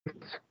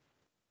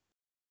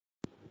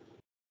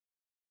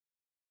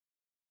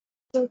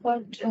So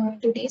for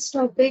today's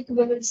topic,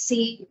 we will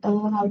see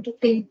how to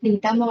create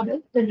data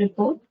model, the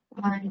report,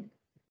 and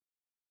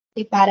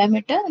the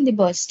parameter and the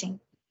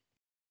bursting.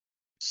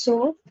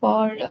 So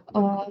for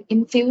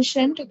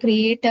Infusion to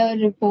create a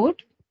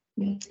report,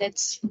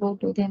 let's go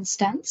to the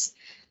instance.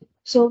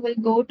 So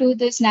we'll go to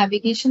this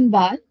navigation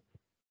bar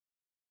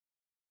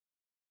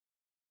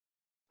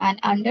and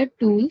under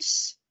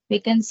tools, we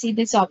can see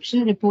this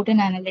option report and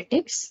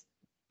analytics.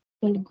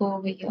 We'll go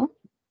over here.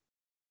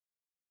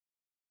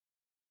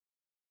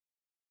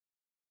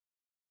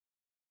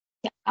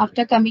 Yeah.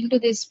 After coming to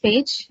this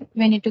page,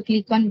 we need to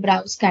click on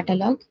browse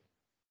catalog.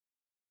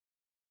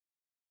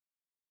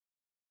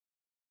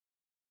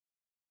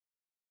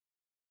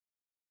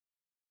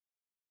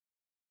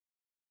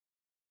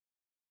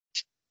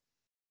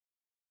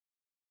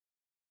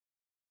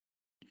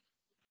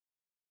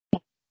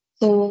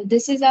 So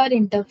this is our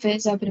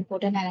interface of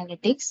report and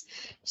analytics.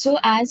 So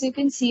as you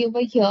can see over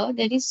here,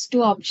 there is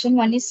two options.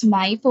 One is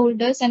my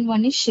folders and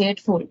one is shared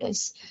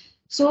folders.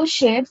 So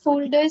shared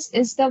folders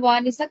is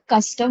the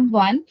custom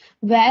one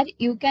where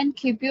you can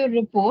keep your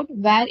report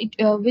where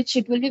which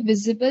it will be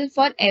visible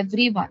for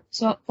everyone.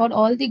 So for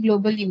all the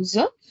global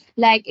user,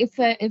 like if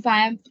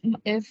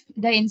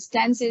the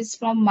instance is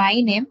from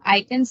my name,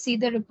 I can see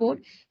the report.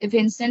 If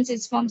instance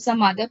is from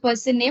some other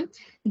person name,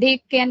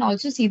 they can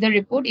also see the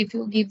report if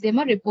you give them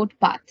a report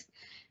path.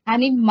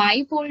 And in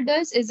my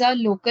folders is a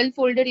local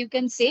folder, you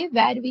can say,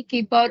 where we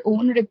keep our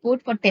own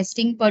report for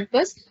testing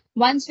purpose.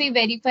 Once we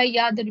verify,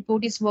 yeah, the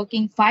report is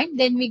working fine,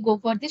 then we go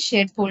for the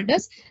shared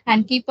folders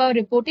and keep our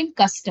report in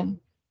custom.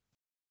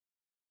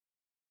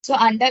 So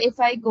under, if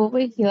I go over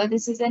here,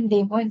 this is a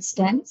demo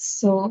instance.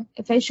 So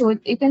if I show,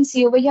 you can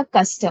see over here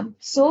custom.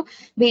 So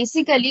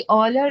basically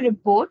all our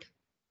report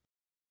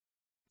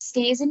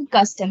stays in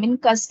custom. In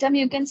custom,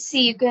 you can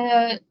see,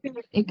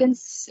 you can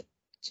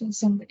show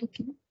somebody.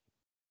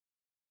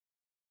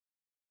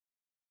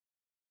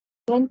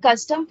 In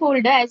custom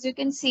folder, as you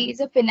can see, is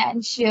a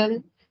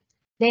financial.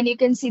 Then you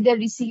can see the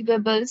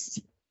receivables,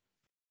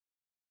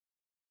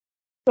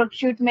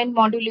 procurement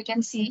module, you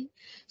can see.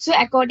 So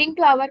according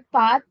to our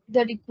path,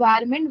 the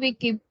requirement, we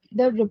keep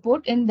the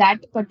report in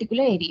that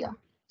particular area.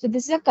 So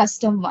this is a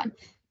custom one.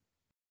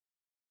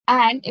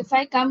 And if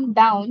I come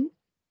down,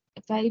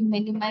 if I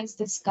minimize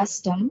this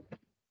custom,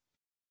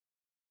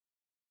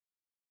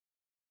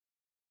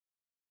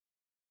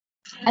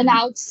 and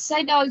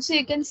outside also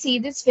you can see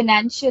this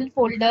financial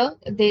folder,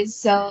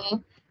 this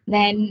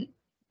then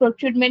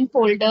procurement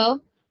folder,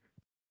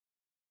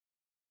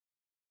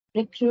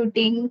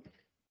 recruiting,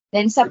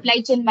 then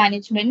supply chain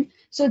management.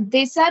 So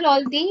these are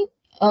all the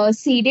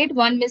seeded.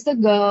 One is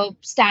the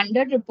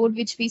standard report,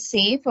 which we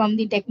say from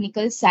the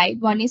technical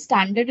side. One is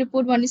standard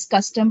report, one is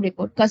custom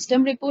report.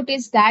 Custom report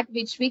is that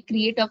which we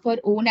create of our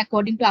own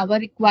according to our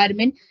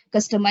requirement,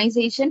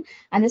 customization.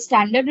 And the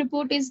standard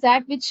report is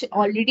that which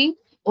already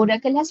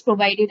Oracle has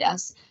provided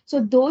us. So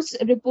those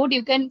report,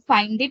 you can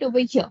find it over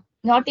here,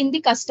 not in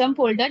the custom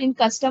folder. In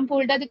custom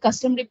folder, the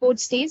custom report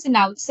stays, and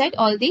outside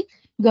all the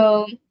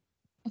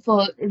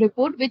for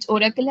report which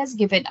Oracle has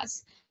given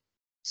us.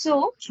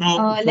 So,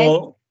 Sorry,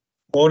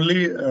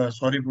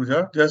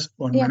 Pooja, just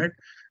one minute.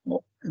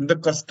 In the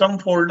custom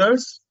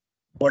folders,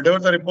 whatever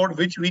the report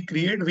which we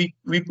create,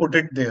 we put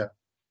it there.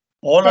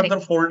 All other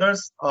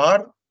folders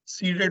are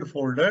seeded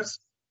folders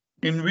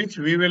in which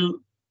we will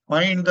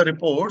find the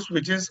reports,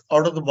 which is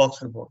out of the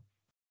box report.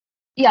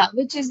 Yeah,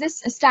 which is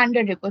this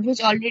standard report, which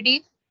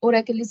already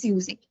Oracle is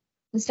using,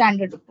 the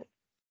standard report.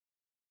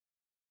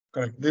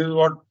 Correct. This is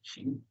what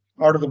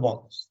out of the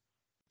box.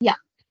 Yeah.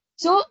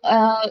 So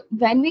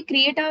when we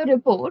create a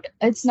report,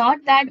 it's not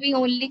that we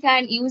only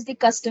can use the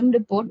custom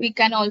report. We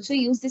can also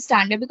use the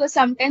standard, because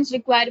sometimes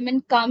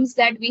requirement comes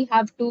that we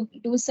have to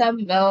do some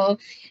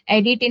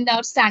edit in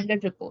our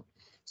standard report.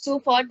 So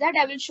for that,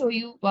 I will show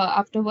you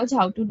afterwards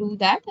how to do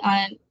that.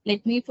 And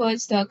let me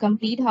first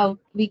complete how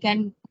we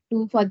can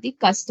do for the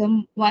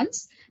custom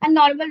ones and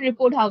normal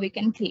report how we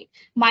can create.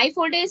 My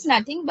folder is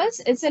nothing but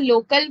it's a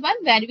local one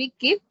where we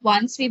keep,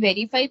 once we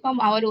verify from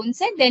our own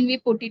side, then we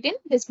put it in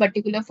this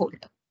particular folder.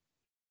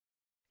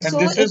 And so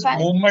this is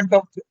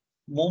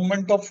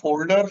movement of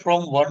folder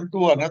from one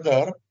to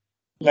another,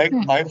 like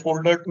my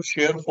folder to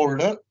share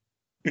folder.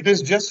 It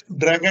is just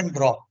drag and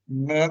drop,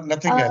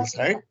 nothing else,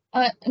 right?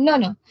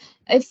 No.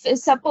 If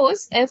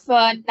suppose if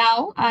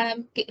now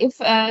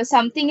if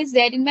something is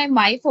there in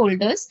my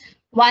folders,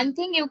 one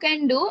thing you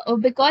can do,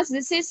 because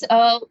this is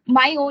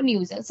my own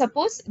user.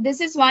 Suppose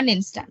this is one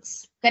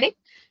instance, correct?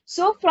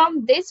 So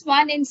from this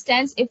one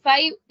instance,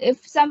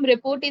 if some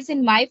report is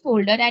in my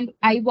folder and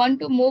I want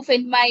to move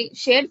in my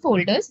shared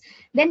folders,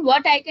 then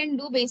what I can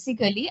do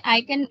basically,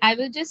 I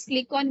will just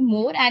click on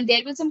more, and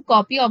there will some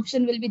copy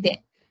option will be there.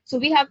 So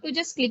we have to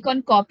just click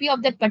on copy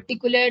of that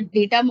particular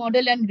data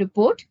model and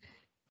report.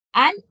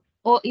 And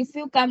if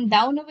you come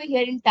down over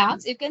here in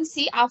tasks, you can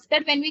see after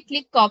when we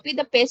click copy,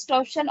 the paste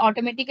option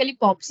automatically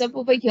pops up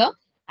over here.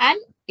 And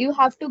you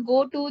have to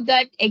go to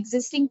that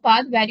existing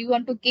path where you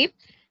want to keep.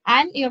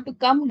 And you have to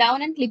come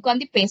down and click on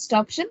the paste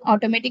option.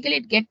 Automatically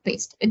it gets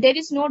pasted. There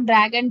is no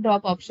drag and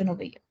drop option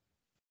over here.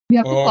 You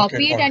have to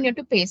copy it and you have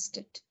to paste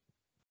it.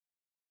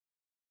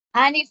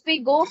 And if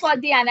we go for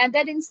the another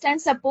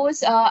instance,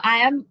 suppose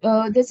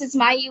this is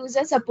my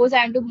user, suppose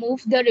I am to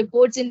move the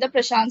reports in the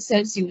Prashant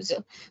sir's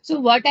user. So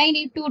what I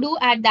need to do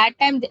at that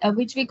time,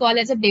 which we call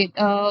as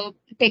a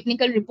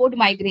technical report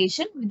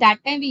migration,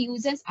 that time we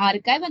use as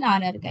archive and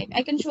unarchive.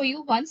 I can show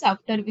you once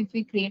after if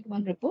we create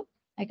one report,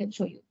 I can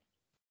show you.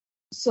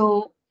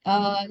 So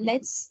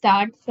let's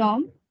start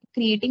from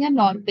creating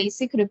a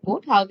basic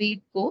report, how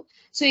we go.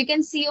 So you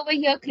can see over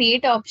here,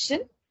 create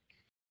option.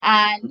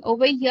 And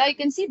over here, you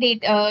can see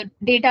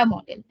data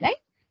model, right?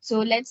 So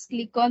let's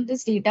click on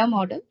this data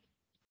model.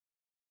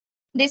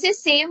 This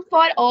is same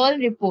for all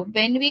report.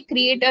 When we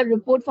create a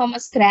report from a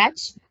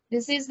scratch,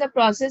 this is the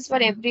process for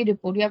every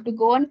report. You have to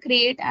go on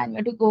create and you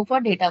have to go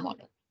for data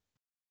model.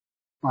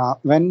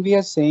 When we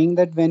are saying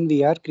that when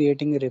we are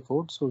creating a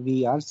report, so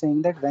we are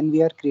saying that when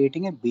we are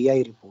creating a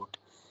BI report.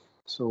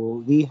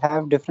 So we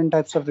have different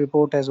types of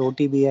report as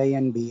OTBI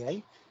and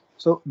BI.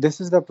 So this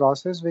is the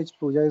process which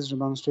Pooja is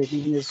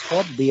demonstrating is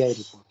for BI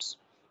reports.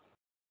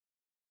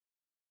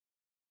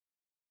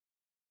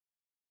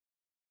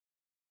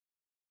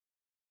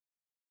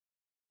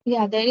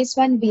 Yeah, there is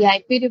one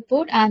BIP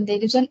report and there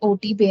is an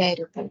OTBI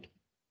report.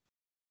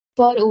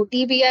 For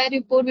OTBI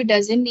report, we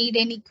doesn't need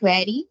any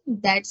query.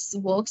 That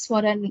works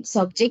for a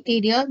subject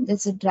area.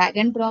 That's a drag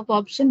and drop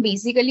option.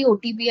 Basically,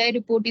 OTBI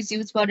report is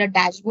used for the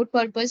dashboard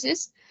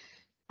purposes.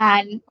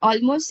 And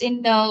almost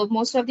in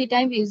most of the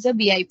time, we use the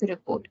BIP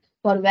report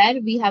for where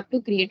we have to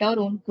create our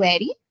own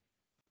query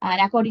and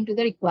according to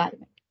the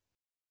requirement.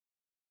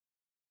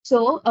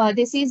 So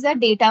this is the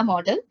data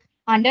model.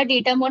 Under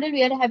data model,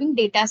 we are having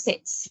data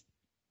sets.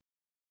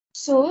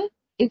 So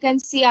you can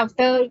see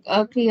after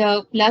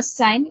plus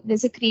sign,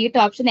 there's a create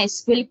option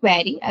SQL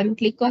query. I will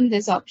click on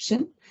this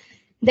option.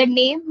 The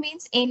name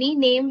means any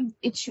name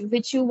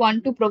which you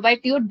want to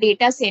provide to your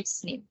data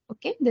sets name.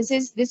 Okay,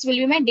 this will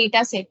be my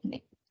data set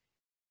name.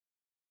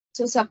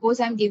 So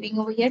suppose I'm giving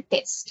over here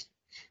test.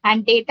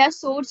 And data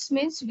source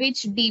means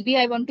which DB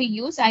I want to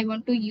use. I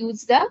want to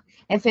use the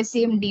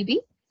FSCM DB,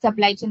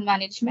 supply chain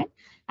management,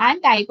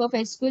 and type of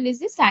SQL is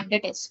the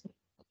standard SQL.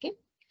 Okay.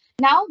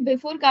 Now,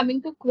 before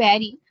coming to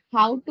query,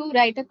 how to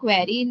write a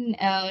query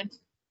in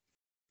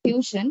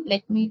Fusion,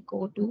 let me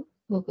go to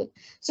Google.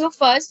 So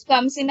first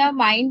comes in our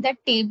mind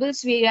that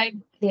tables we are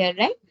there,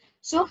 right?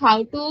 So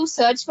how to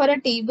search for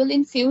a table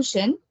in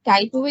Fusion,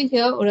 type over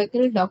here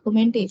Oracle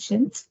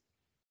documentation.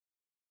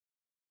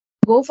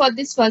 Go for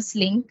this first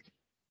link.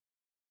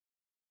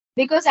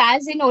 Because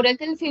as in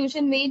Oracle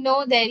Fusion, we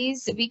know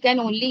we can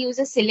only use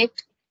a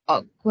select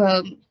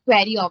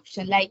query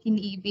option. Like in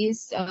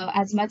EBS,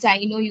 as much I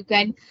know, you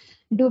can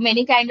do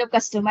many kind of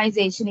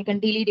customization. You can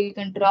delete, you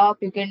can drop,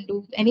 you can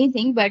do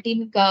anything. But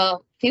in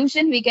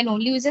Fusion, we can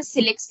only use a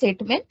select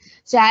statement.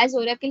 So as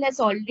Oracle has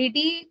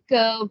already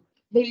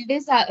built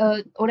this,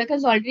 Oracle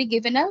has already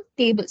given a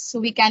tables. So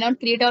we cannot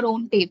create our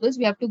own tables.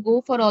 We have to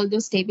go for all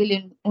those table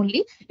in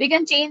only. We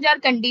can change our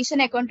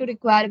condition according to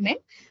requirement,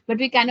 but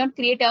we cannot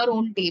create our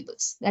own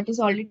tables. That is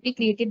already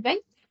created by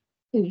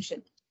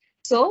Fusion.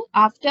 So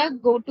after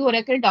go to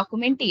Oracle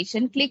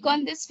documentation, click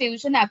on this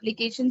Fusion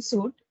application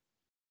suite.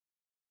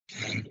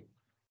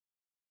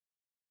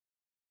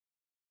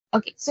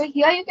 Okay, so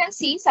here you can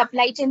see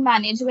supply chain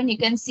management, you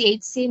can see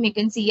HCM, you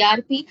can see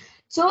ERP.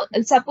 So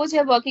suppose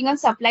you're working on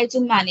supply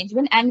chain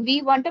management and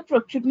we want a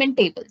procurement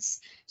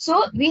tables.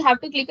 So we have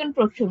to click on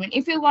procurement.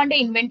 If you want an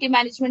inventory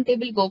management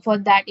table, go for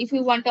that. If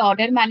you want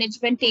order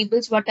management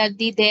tables, what are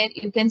they there?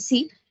 You can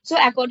see. So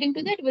according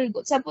to that, we'll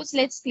go. Suppose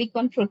let's click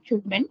on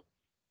procurement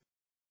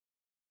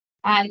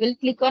and we'll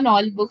click on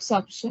all books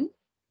option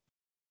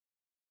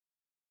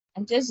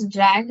and just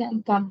drag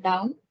and come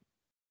down.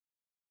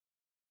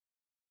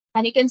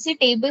 And you can see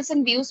tables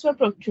and views for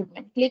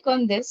procurement. Click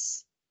on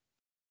this.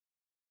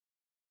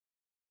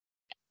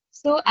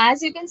 So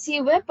as you can see,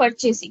 we're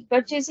purchasing.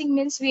 Purchasing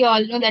means we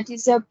all know that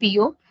is a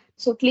PO.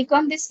 So click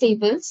on these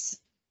tables.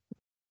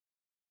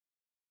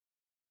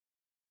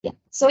 Yeah,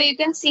 so you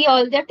can see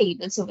all the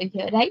tables over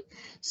here, right?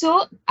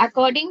 So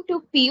according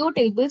to PO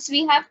tables,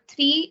 we have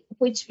three,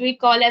 which we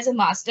call as a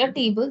master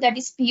table. That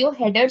is PO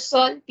header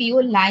all, PO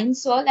line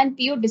all, and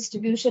PO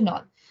distribution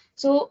all.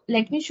 So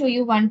let me show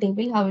you one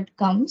table, how it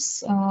comes.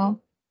 So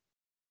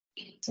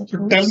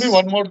tell me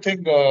one more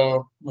thing,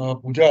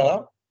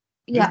 Pooja.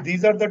 Yeah.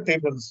 These are the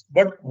tables,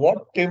 but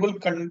what table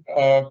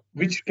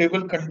which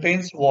table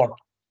contains what?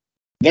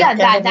 Yeah,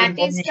 that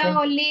is the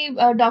only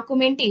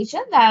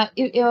documentation.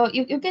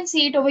 You can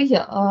see it over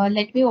here.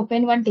 Let me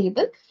open one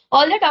table.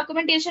 All the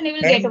documentation you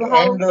will get.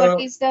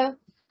 What is the?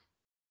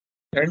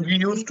 And we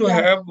used to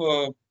have,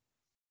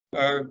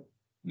 the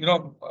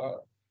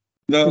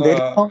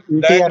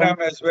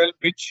diagram as well,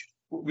 which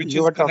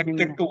is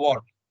connected to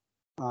what?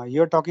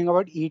 You're talking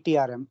about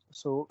ETRM.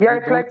 So yeah,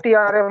 it's like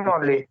TRM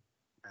only.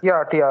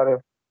 Yeah,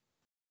 TRM.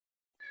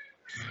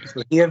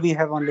 So here we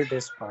have only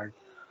this part,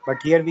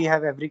 but here we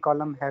have every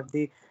column have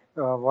the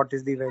what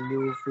is the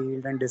value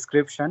field and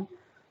description.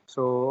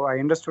 So I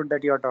understood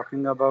that you are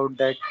talking about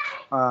that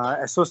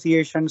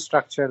association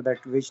structure,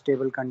 that which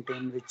table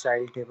contain which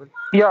child table.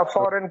 Yeah,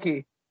 foreign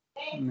key.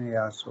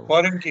 Yeah, so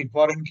foreign key,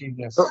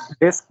 yes. so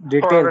this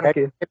detail Foreign that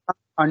key.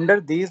 under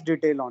these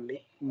detail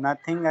only,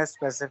 nothing as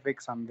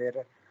specific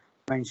somewhere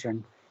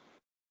mentioned.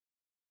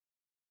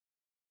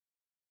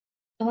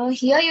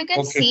 Here you can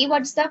Okay. see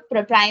what's the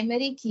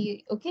primary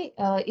key. Okay,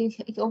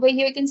 over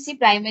here you can see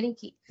primary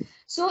key.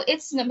 So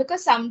it's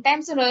because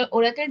sometimes in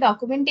Oracle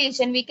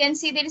documentation we can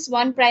see there is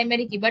one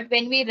primary key, but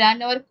when we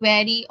run our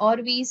query or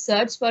we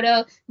search for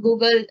a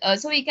Google,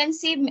 so we can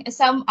see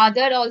some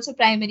other also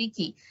primary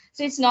key.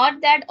 So it's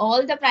not that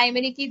all the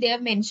primary key they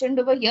have mentioned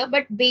over here,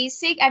 but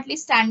basic, at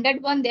least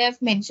standard one they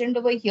have mentioned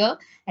over here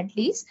at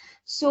least.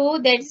 So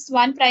there is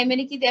one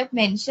primary key they have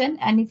mentioned.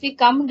 And if we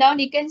come down,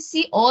 you can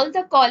see all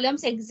the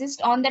columns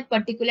exist on that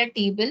particular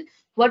table.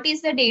 What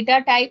is the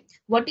data type?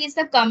 What is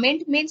the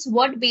comment? Means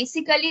what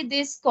basically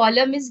this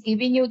column is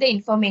giving you the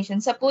information.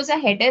 Suppose a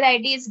header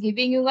ID is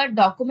giving you a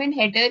document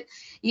header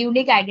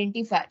unique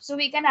identifier. So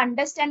we can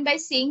understand by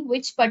seeing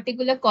which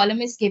particular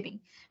column is giving.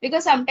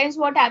 Because sometimes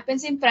what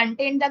happens in front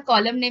end, the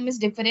column name is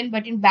different,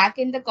 but in back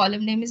end, the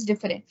column name is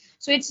different.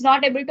 So it's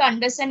not able to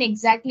understand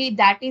exactly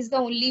that is the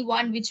only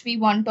one which we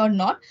want or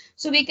not.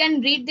 So we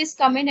can read this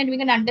comment and we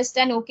can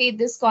understand, okay,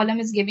 this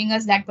column is giving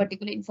us that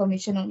particular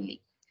information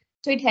only.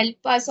 So it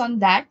helps us on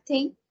that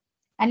thing.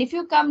 And if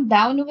you come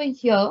down over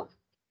here,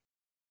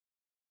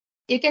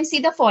 you can see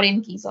the foreign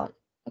keys all.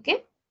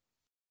 Okay.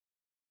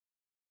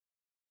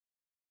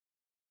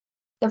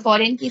 The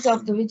foreign keys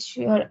of the which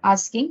you are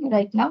asking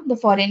right now, the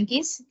foreign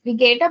keys, we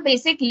get a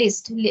basic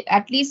list.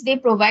 At least they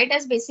provide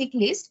us basic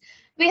list.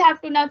 We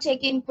have to now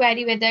check in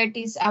query whether it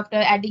is after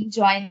adding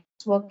join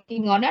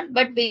working on it.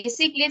 But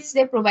basic lists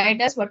they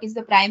provide us what is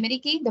the primary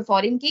key, the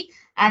foreign key,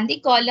 and the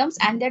columns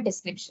and their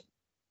description.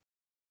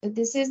 So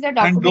this is the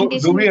documentation.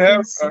 And do we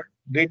have a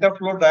data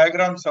flow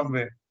diagram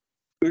somewhere?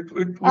 It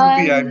would be,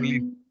 I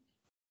believe.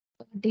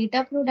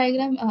 Data flow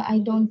diagram, I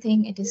don't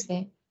think it is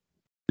there.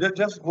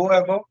 Just go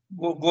above.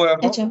 Go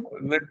above.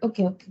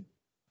 Okay.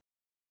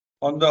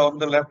 On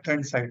the left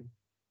hand side.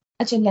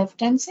 Achha,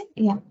 left hand side,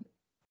 yeah.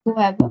 Go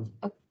above.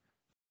 Okay.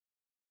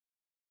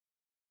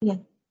 Yeah.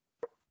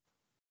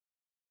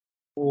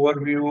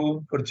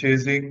 Overview,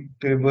 purchasing,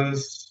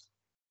 tables,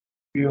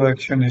 view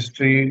action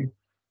history.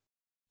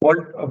 What?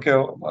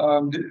 Okay.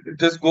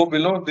 Just go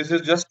below. This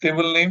is just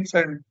table names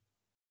and.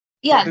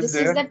 Yeah, this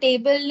is the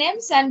table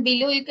names, and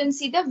below you can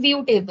see the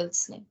view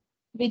tables name,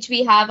 which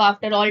we have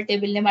after all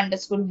table name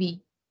underscore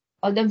v,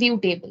 or the view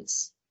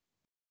tables.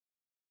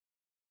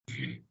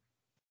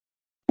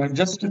 And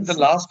just in the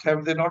last,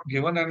 have they not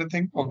given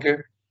anything? Okay,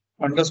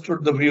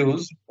 understood the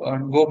views,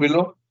 and go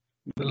below.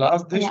 The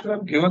last, they should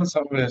have given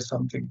somewhere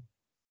something.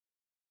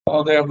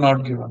 Oh, they have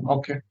not given.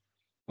 Okay,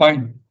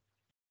 fine.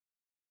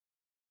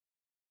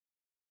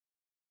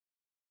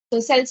 So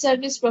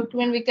self-service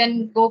procurement, we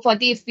can go for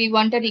the, if we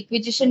want a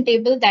requisition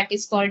table that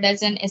is called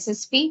as an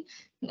SSP,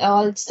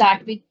 I'll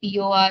start with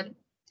POR.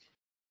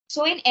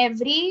 So in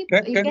every,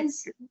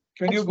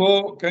 can you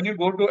go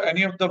to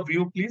any of the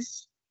view,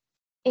 please?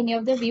 Any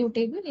of the view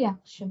table? Yeah,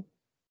 sure.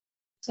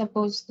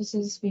 Suppose this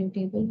is view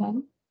table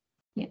 1.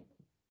 Yeah.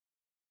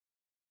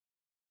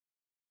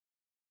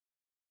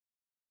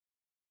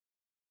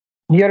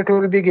 Here it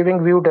will be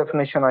giving view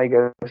definition, I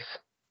guess.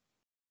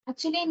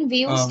 Actually, in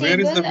views where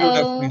table, is the view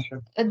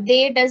definition?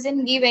 They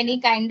doesn't give any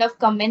kind of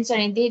comments or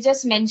anything. They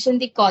just mention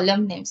the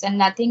column names and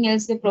nothing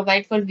else they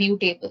provide for view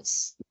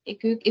tables.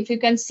 If you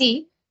can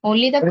see,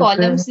 only the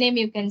columns name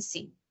you can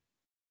see.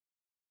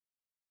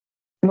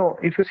 No,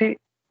 if you see,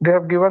 they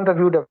have given the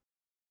view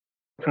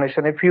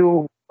definition. If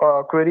you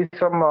query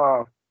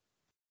some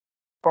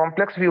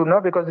complex view, no,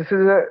 because this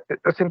is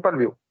a simple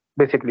view,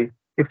 basically.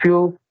 If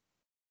you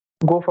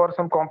go for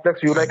some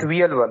complex view like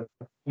VL1,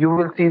 you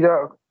will see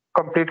the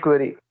complete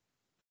query.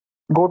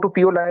 Go to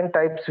PO line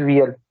types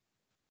VL.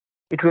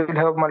 It will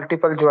have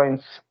multiple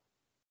joins.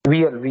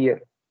 VL.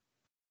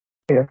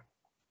 Yeah.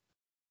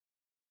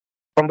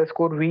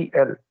 Underscore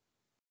VL.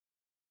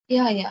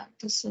 Yeah.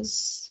 This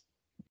is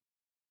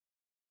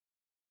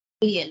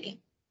VL.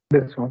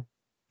 This one.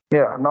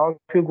 Yeah. Now,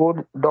 if you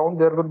go down,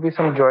 there will be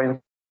some joins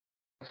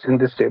in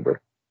this table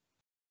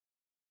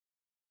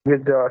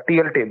with the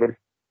TL table.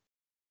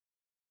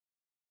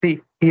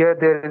 See, here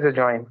there is a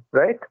join,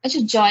 right?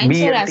 Actually, joins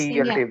BL are asking,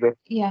 TL table.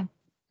 Yeah.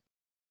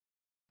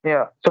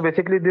 Yeah. So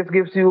basically, this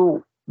gives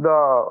you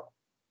the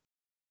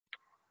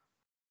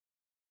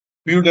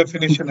view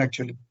definition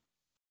actually.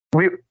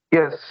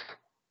 Yes.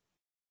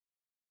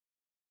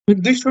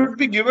 This should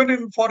be given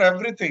in for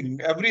everything,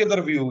 every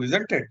other view,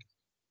 isn't it?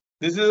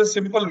 This is a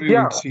simple view,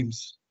 it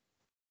seems.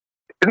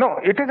 No,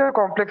 it is a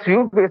complex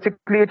view.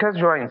 Basically, it has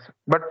joins.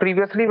 But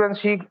previously, when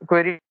she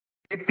queried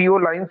PO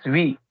lines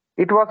V,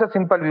 it was a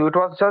simple view. It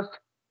was just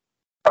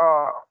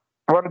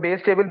one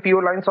base table PO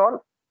lines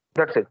all.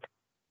 That's it.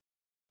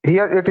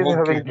 Here it is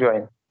having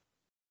join.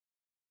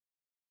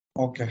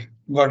 Okay,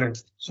 got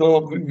it.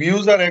 So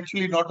views are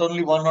actually not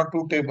only one or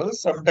two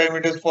tables. Sometimes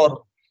it is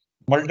for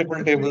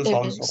multiple tables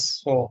also.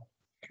 So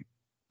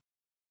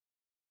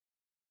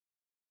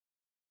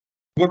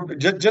Good.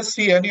 Just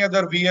see any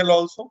other VL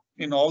also.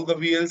 In all the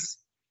VLs,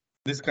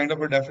 this kind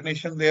of a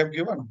definition they have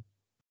given.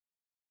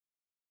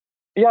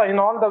 Yeah, in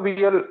all the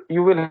VL,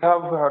 you will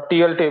have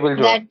TL table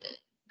join. That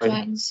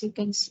joins, you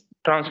can see.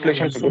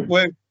 Translation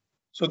table.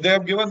 So they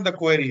have given the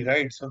query,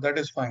 right? So that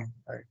is fine,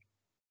 right?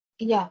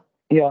 Yeah.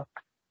 Yeah.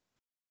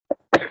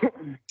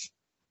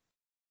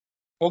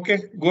 Okay,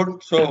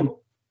 good. So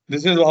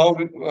this is how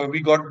we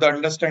got the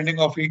understanding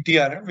of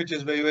ETRM, which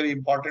is very, very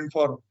important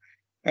for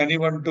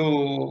anyone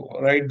to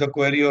write the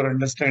query or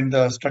understand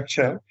the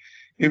structure.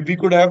 If we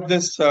could have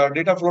this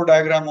data flow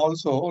diagram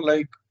also,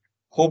 like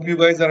hope you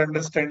guys are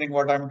understanding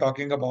what I'm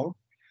talking about,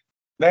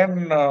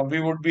 then we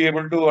would be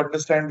able to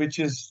understand which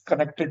is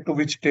connected to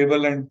which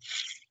table and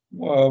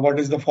what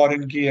is the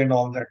foreign key and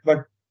all that.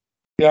 But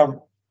yeah,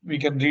 we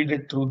can read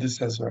it through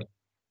this as well.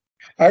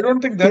 I don't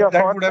think that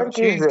that would have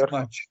changed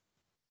much.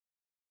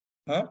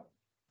 Huh?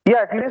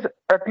 Yeah,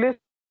 at least,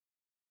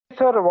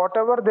 sir,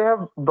 whatever they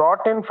have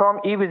brought in from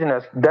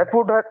e-business, that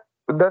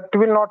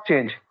will not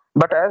change.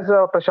 But as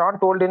Prashant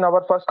told in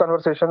our first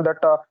conversation that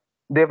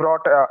they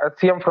brought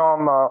HCM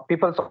from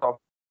PeopleSoft,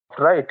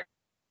 right?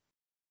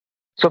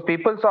 So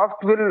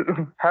PeopleSoft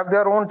will have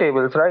their own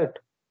tables, right?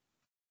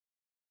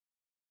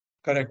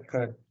 Correct.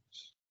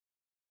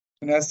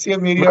 In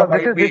SCM area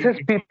might be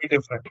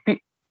different.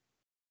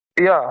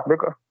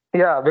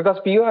 Because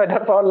PO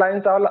headers, all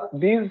lines, all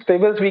these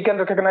tables we can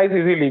recognize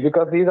easily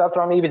because these are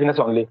from e-business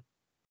only.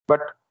 But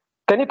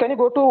can you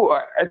go to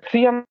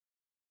HCM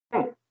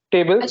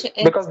tables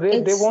because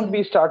they won't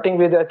be starting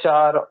with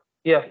HR.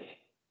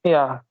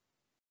 Yeah.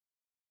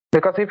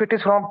 Because if it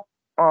is from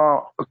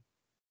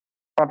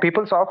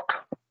PeopleSoft,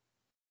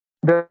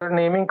 their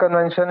naming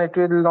convention, it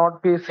will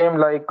not be same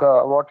like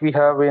what we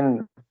have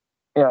in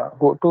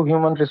go to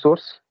human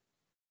resource.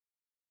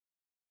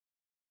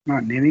 No,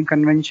 naming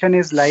convention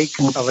is like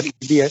our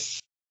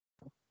EBS.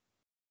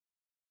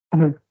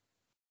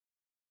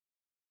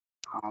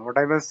 What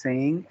I was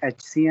saying,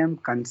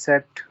 HCM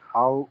concept,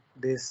 how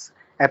this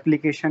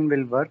application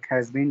will work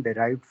has been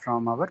derived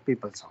from our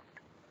PeopleSoft.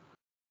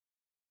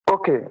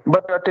 Okay,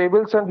 but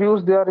tables and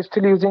views they are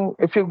still using.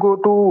 If you go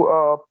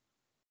to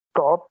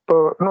top,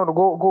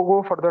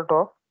 go further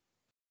top.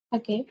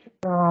 Okay.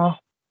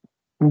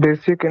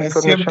 Basic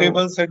information. SCM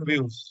tables and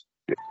views.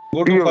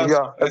 Go to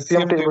first.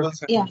 SCM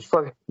tables and views.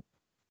 Sorry.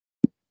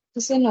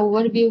 Just an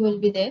overview will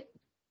be there.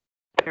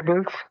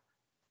 Tables.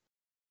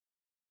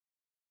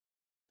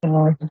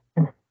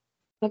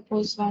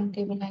 Suppose one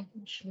table I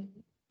can show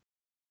you.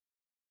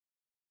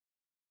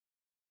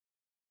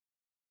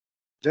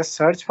 Just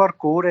search for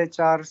core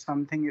HR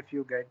something if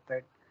you get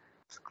that.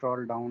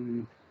 Scroll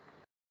down.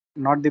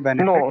 Not the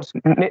benefits.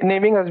 No,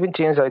 naming has been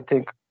changed, I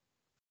think.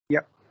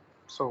 Yeah.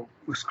 So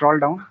scroll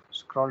down.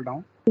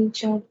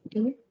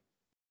 HRD.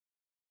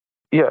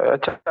 Yeah,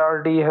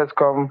 HRD has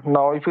come.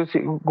 Now if you see,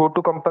 go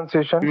to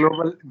compensation.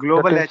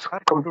 Global HR,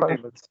 go to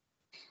tables.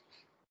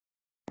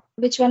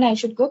 Which one I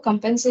should go?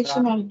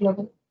 Compensation or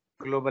global?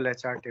 Global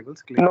HR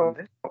tables. Click on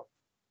this.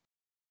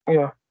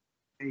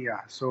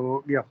 Yeah.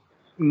 So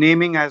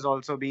naming has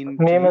also been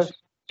changed.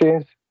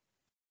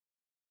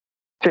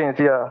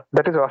 Yeah,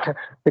 that is what.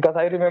 Because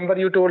I remember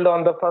you told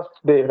on the first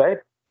day, right?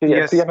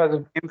 Yes. HCM has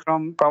came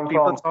from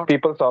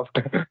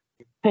PeopleSoft.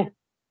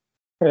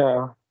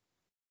 Yeah.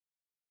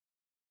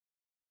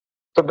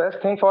 So best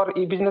thing for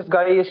e-business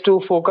guy is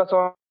to focus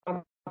on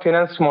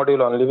finance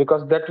module only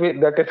because that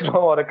is from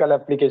Oracle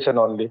application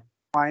only.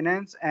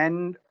 Finance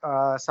and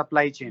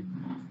supply chain,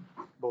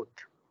 both.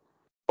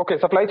 Okay,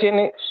 supply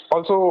chain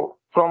also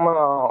from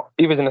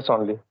e-business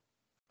only.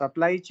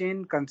 Supply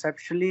chain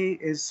conceptually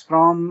is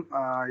from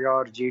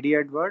your JD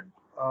Edward,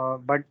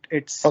 but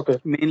it's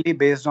mainly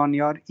based on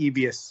your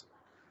EBS.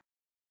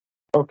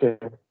 Okay.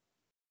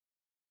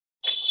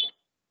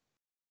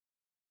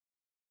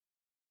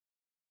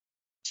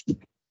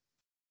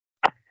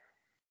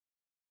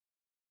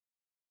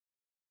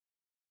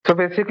 So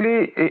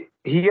basically,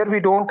 here we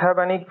don't have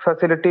any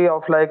facility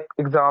of like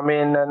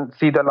examine and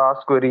see the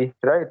last query,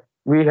 right?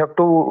 We have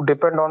to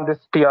depend on this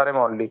TRM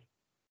only.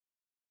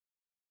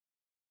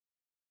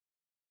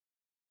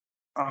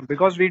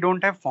 Because we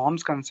don't have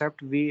forms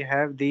concept, we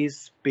have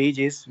these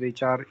pages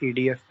which are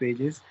EDF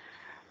pages.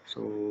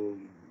 So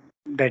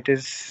that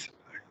is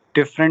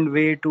different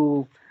way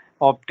to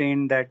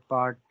obtain that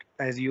part,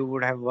 as you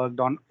would have worked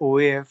on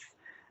OAF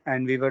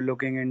and we were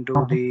looking into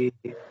the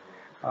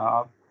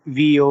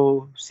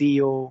VO,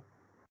 CO.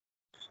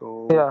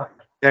 So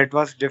that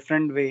was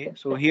different way.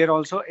 So here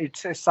also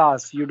it's a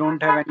SaaS. You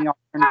don't have any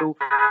option to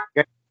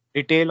get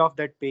detail of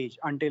that page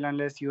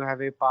unless you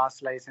have a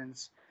pass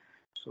license.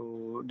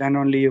 So then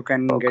only you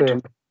can get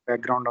into the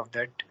background of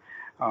that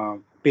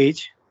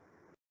page.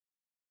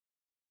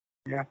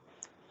 Yeah.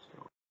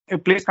 So,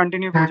 please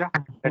continue, Pooja.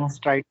 Let's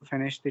try to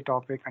finish the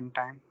topic on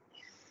time.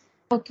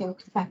 Okay,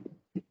 fine.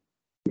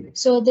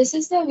 So this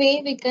is the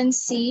way we can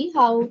see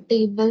how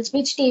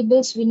which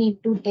tables we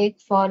need to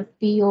take for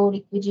PO,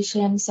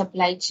 requisition,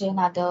 supply chain,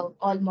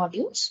 all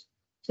modules.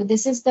 So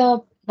this is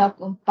the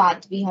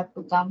path we have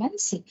to come and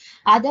see.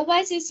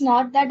 Otherwise, it's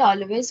not that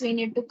always we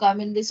need to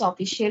come in this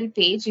official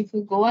page. If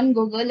you go on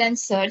Google and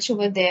search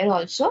over there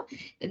also,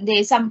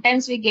 they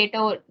sometimes we get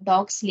a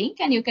docs link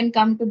and you can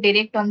come to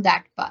direct on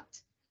that path.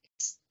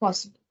 It's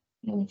possible.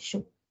 No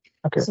issue.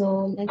 Okay.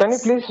 So Can you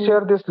please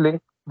share this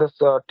link, this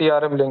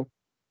TRM link?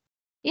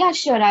 Yeah,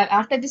 sure.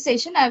 After the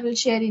session, I will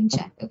share in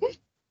chat. Okay.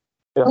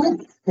 Yeah.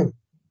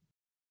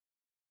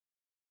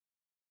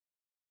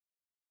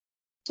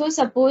 So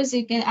suppose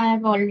you can, I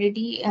have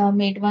already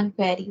made one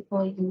query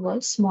for you,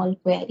 a small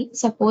query.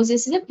 Suppose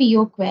this is a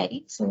PO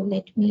query. So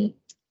let me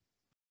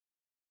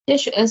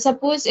just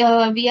suppose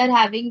we are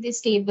having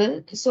this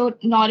table. So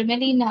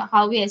normally in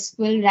how we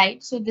SQL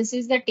write. So this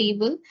is the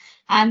table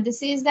and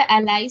this is the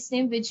alias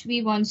name which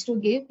we wants to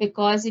give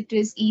because it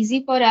is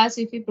easy for us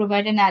if we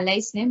provide an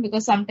alias name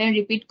because sometimes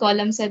repeat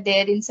columns are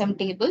there in some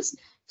tables.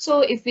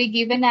 So if we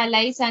give an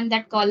alias and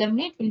that column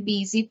name, it will be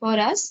easy for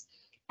us.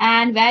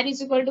 And where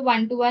is equal to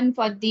 1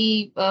 for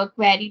the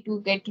query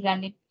to get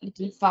run it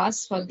little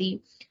fast for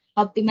the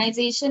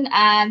optimization.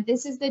 And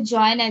this is the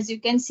join. As you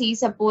can see,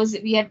 suppose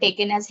we are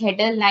taken as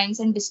header,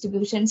 lines and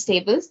distributions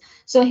tables.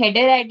 So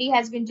header ID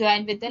has been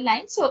joined with the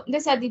line. So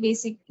these are the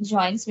basic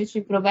joins which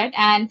we provide.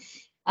 And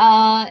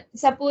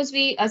suppose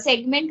we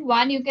segment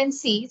one, you can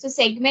see. So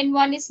segment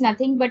one is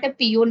nothing but a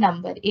PO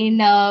number. In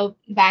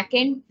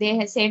backend, they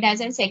have said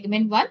as a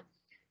segment one,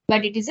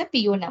 but it is a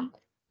PO number.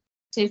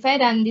 So if I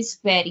run this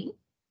query,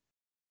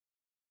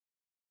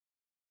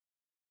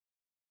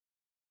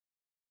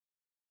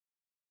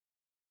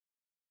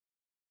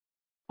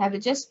 I will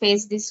just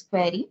paste this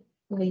query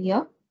over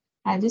here.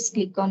 I'll just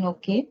click on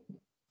OK.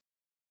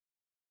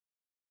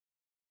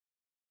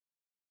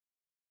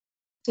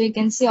 So you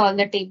can see all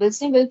the tables.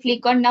 We'll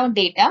click on now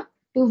data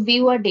to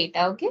view our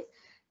data. Okay.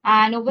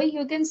 And over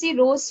here you can see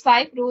rows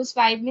 5. Rows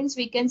 5 means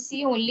we can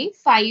see only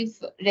 5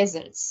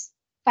 results,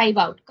 5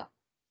 outcomes.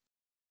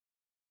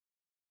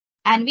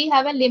 And we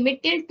have a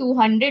limit till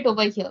 200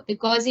 over here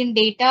because in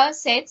data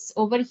sets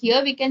over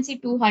here we can see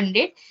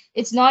 200.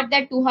 It's not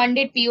that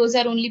 200 POs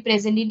are only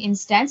present in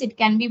instance. It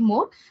can be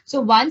more.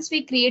 So once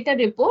we create a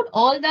report,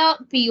 all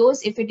the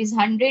POs, if it is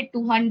 100,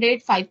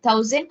 200,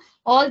 5,000,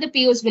 all the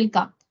POs will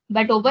come.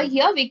 But over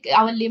here,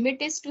 our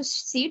limit is to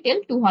see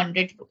till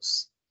 200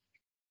 rows.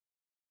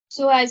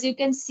 So as you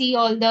can see,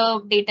 all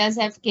the data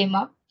have came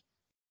up.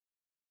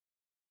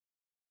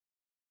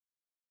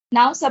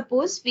 Now,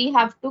 suppose we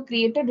have to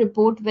create a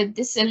report with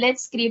this. So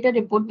let's create a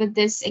report with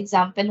this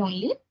example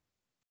only.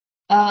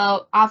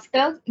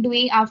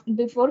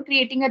 Before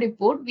creating a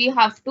report, we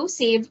have to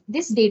save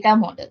this data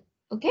model.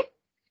 Okay.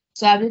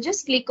 So I will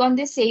just click on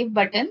the save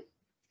button.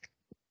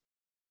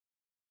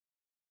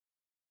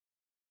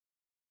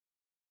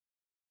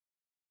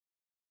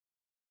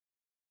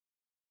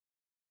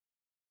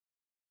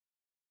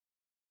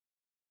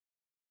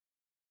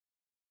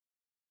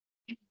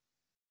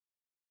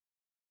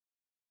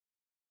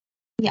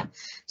 Yeah.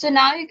 So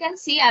now you can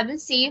see I will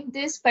save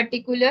this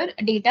particular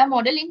data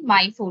model in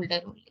my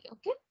folder only.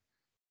 Okay.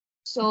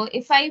 So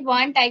if I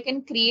want, I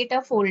can create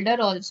a folder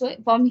also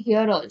from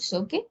here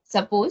also. Okay.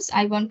 Suppose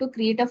I want to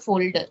create a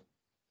folder.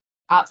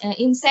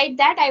 Inside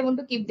that, I want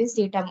to keep this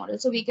data model.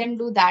 So we can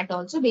do that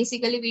also.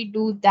 Basically, we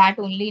do that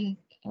only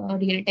in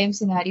real-time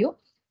scenario.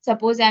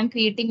 Suppose I'm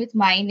creating with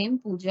my name,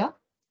 Pooja.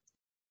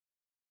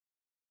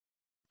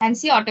 And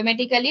see,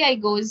 automatically I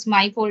goes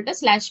my folder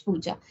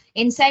 /Pooja.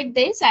 Inside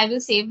this, I will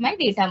save my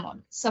data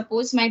model.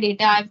 Suppose my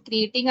data, I'm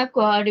creating a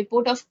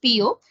report of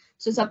PO.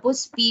 So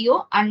suppose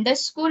PO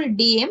underscore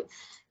DM.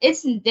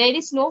 There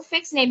is no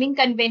fixed naming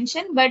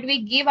convention, but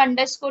we give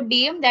underscore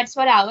DM. That's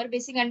for our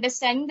basic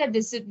understanding that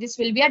this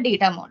will be a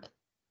data model.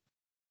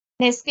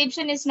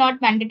 Description is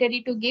not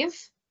mandatory to give.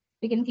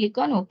 We can click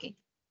on OK.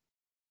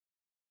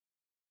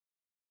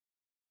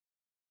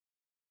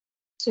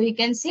 So you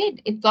can see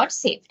it got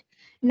saved.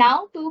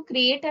 Now to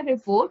create a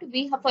report,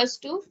 we have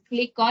first to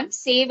click on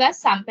save as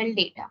sample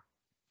data.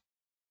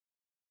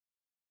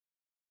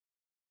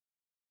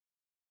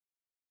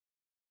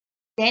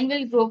 Then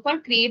we'll go for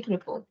create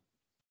report.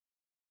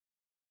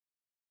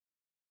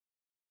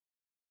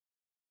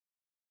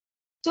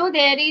 So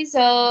there is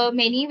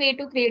many way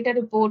to create a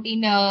report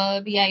in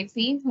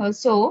BIP.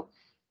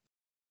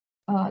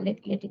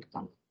 Let it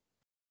come.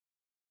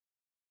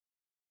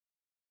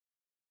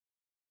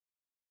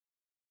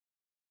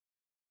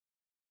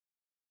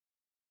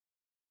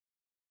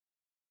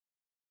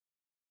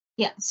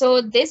 Yeah,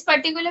 so this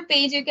particular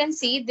page, you can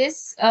see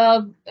this,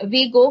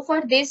 we go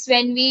for this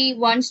when we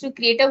want to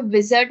create a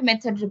wizard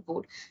method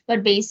report.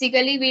 But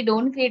basically, we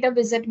don't create a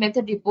wizard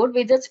method report.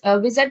 With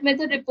wizard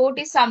method report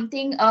is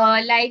something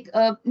like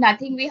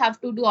nothing we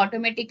have to do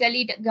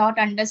automatically. Got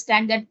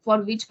understand that for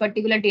which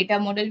particular data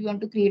model we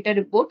want to create a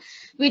report.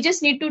 We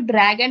just need to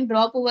drag and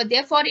drop over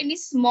there for any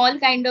small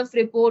kind of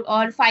report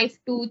or 5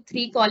 to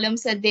 3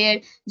 columns are there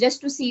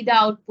just to see the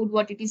output,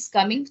 what it is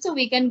coming. So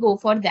we can go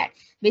for that.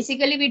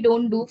 Basically, we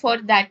don't do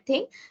for that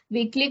thing.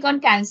 We click on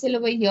cancel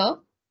over here.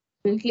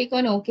 We'll click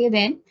on OK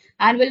then,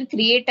 and we'll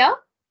create a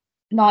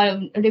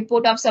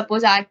report of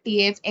suppose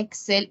RTF,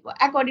 Excel,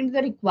 according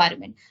to the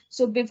requirement.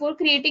 So before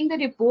creating the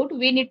report,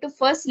 we need to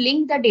first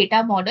link the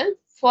data model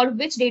for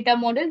which data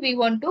model we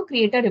want to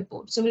create a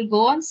report. So we'll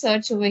go on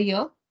search over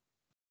here.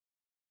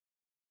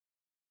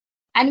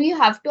 And we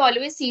have to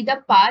always see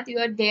the path you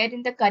are there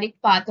in the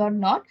correct path or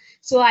not.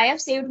 So I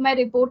have saved my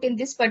report in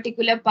this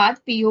particular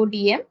path,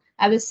 PODM.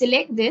 I will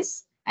select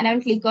this and I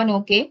will click on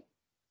OK.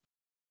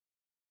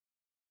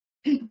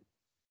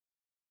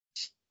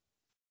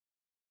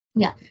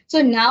 Yeah.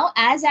 So now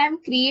as I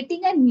am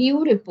creating a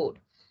new report,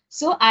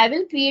 so I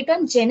will create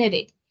on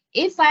generate.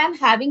 If I am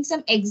having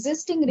some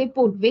existing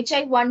report which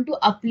I want to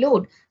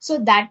upload, so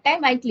that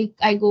time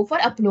I go for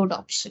upload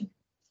option.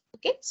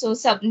 Okay, so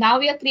now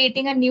we are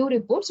creating a new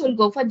report. So we'll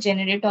go for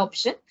generate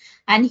option.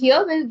 And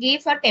here we'll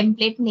give a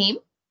template name.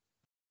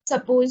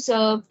 Suppose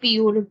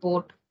PO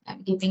report,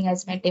 I'm giving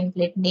as my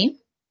template name.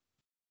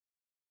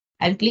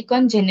 I'll click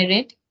on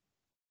generate.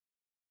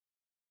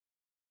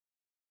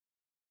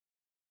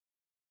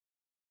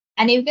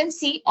 And you can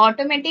see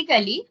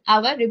automatically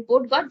our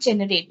report got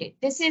generated.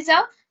 This is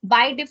a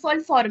by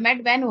default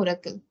format when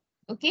Oracle.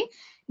 Okay.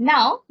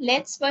 Now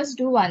let's first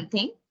do one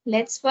thing.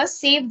 Let's first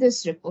save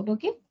this report.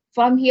 Okay.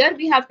 From here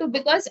we have to,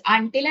 because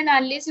until and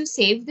unless you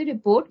save the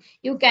report,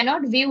 you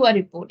cannot view a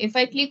report. If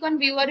I click on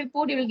view a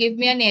report, it will give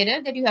me an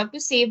error that you have to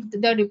save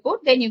the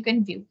report, then you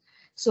can view.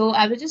 So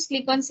I will just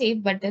click on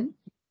save button.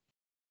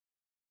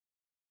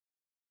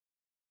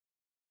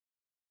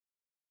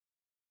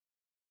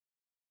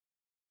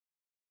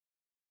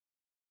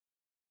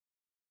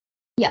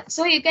 Yeah,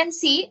 so you can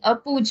see a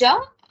Puja.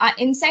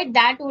 Inside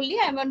that only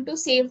I want to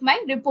save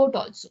my report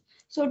also.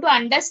 So to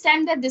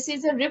understand that this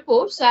is a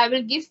report, so I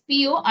will give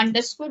PO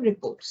underscore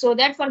report, so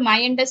that for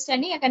my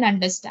understanding I can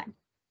understand.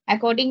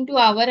 According to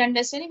our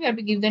understanding, we have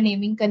to give the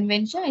naming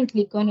convention and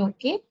click on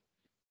OK.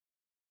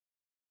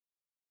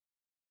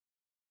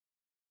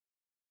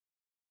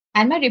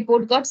 And my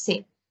report got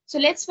saved. So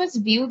let's first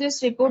view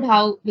this report,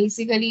 how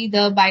basically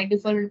the by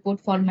default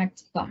report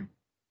formats come.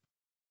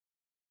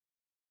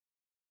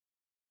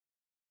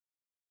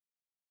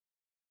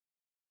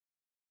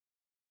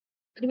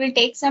 It will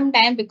take some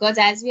time because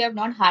as we have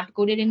not hard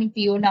coded any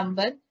PO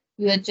number,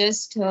 we have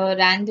just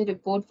ran the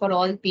report for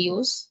all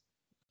POs.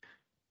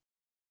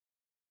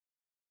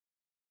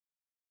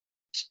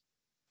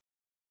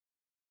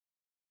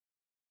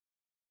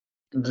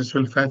 This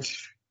will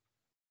fetch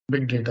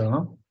big data,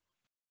 huh?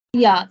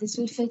 Yeah, this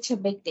will fetch a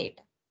big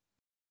data.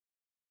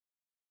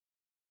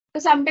 So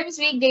sometimes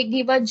we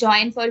give a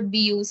join for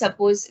BU.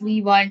 Suppose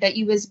we want a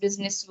US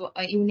business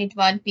unit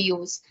 1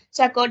 POs.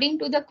 So according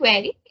to the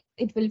query,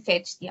 it will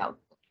fetch the output.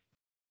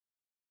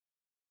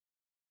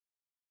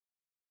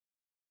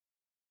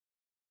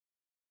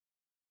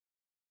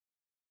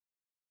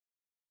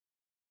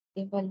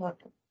 Give a lot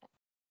of.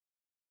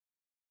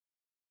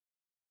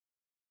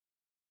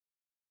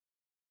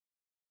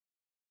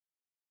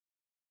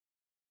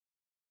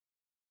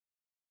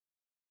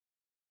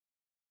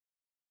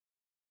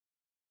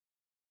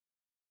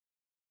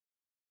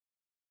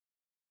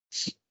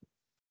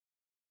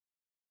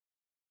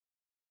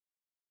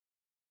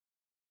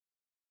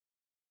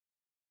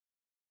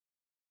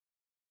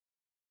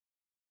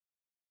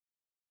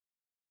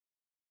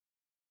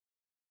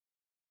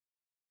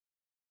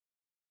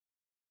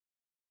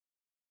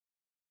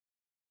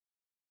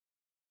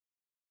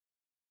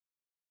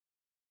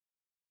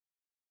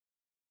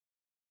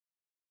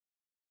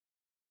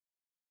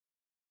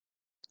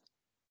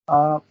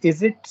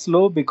 Is it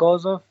slow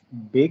because of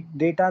big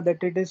data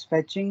that it is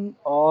fetching,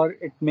 or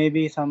it may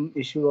be some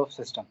issue of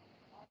system?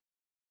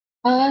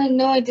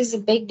 No, it is a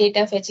big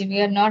data fetching.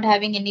 We are not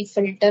having any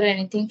filter or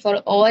anything. For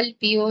all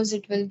POs,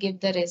 it will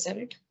give the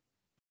result.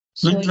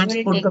 So Let's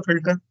put the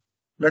filter.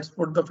 Let's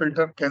put the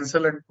filter,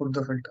 cancel and put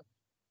the filter.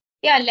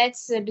 Yeah,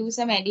 let's do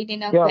some edit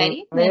in our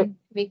query. Then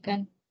we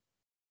can.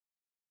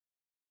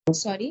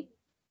 Sorry.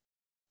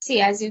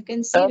 See, as you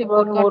can see,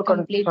 report got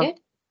completed.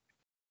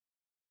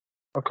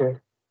 Okay.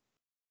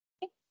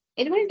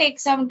 It will take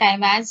some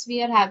time as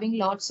we are having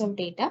lots of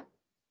data.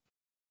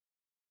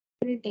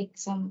 It will take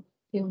some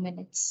few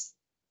minutes.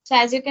 So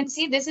as you can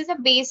see, this is a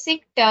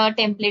basic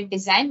template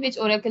design which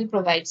Oracle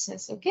provides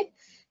us. Okay.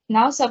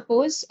 Now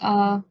suppose,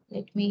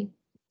 let me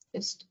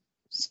just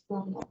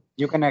scroll up.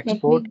 You can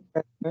export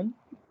as well.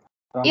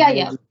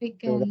 Yeah,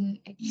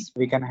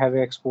 we can have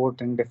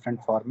export in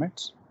different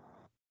formats.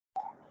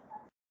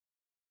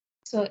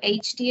 So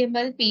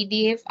HTML,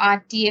 PDF,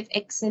 RTF,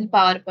 Excel,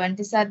 PowerPoint,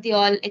 these are the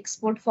all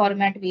export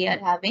format we are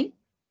having.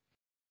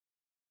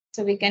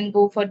 So we can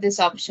go for this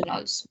option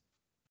also.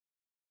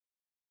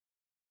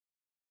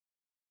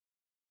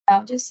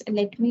 Now just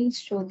let me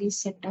show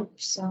these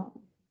setups.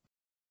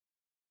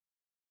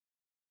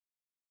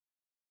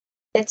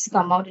 Let's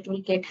come out, it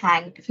will get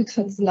hanged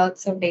because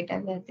lots of data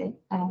are there.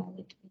 Let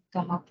me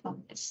come out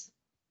from this.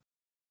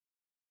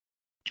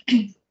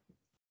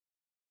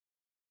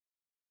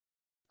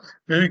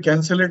 Maybe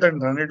cancel it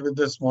and run it with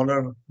the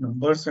smaller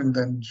numbers and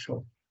then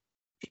show.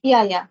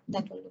 Yeah,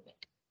 that will do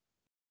it.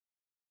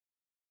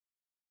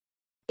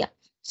 Yeah.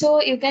 So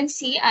you can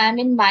see I am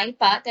in my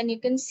path and you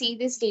can see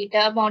this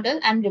data model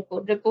and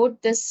report.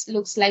 Report this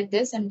looks like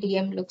this and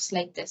DM looks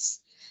like this.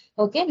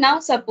 Okay, now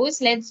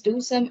suppose let's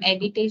do some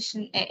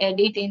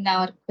edit in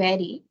our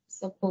query.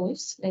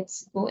 Suppose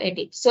let's go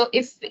edit. So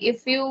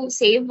if you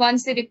save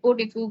once the report,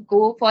 if you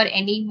go for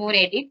any more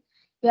edit,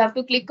 you have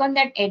to click on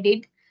that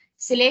edit,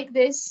 select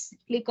this,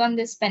 click on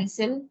this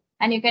pencil,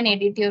 and you can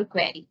edit your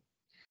query.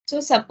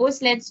 So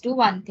suppose let's do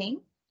one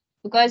thing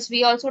because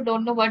we also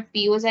don't know what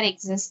POs are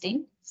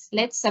existing.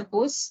 Let's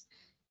suppose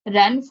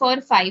run for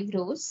 5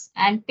 rows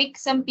and pick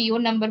some PO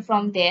number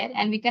from there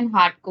and we can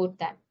hard code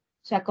that.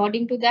 So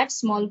according to that,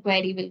 small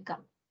query will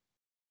come.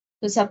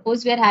 So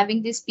suppose we are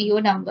having this PO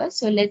number.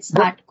 So let's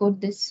hard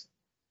code this.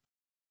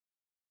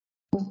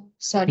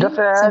 Sorry. Just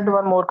add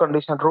one more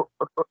condition.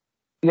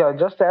 Yeah,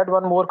 just add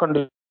one more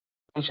condition.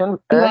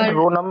 And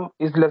row num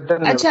is less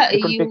than nil. Acha,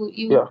 It will pick,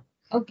 yeah.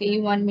 Okay,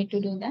 you want me to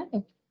do that?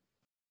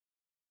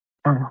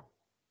 Okay.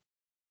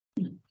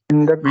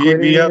 In the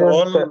We are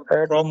all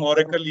add, from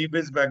Oracle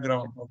eBase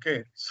background.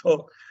 Okay,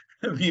 so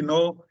we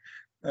know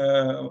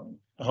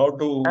how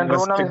to and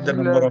row num restrict is the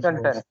number less of than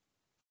rows. 10.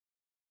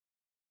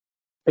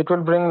 It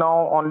will bring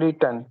now only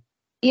 10.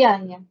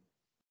 Yeah.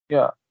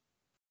 Yeah.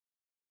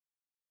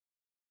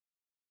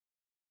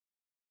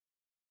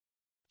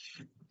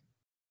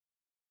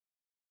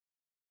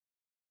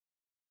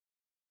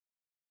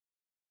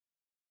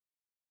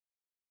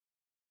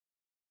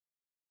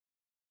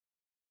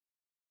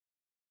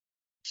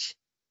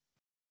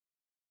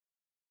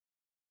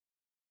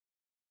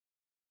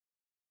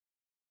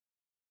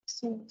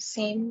 So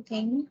same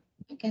thing.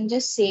 You can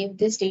just save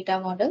this data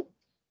model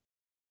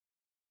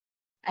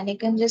and you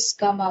can just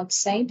come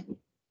outside.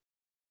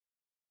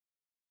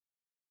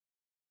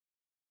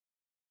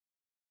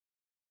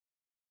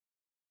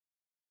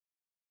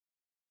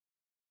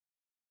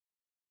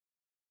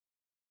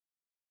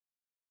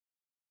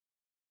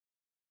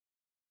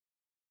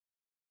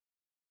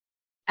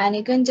 And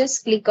you can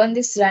just click on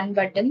this run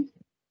button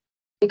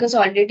because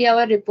already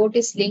our report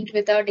is linked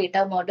with our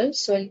data model.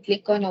 So I'll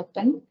click on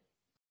open.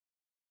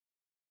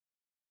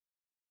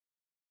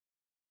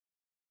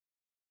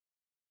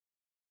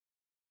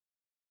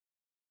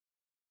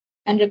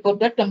 And report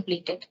got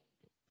completed.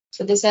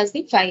 So this has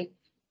the 5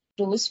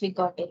 rows we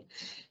got it.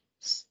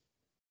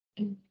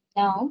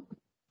 Now,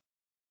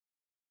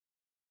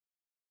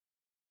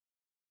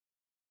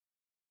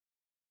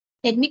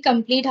 let me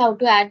complete how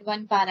to add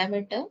one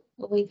parameter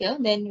over here.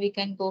 Then we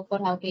can go for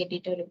how to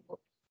edit a report.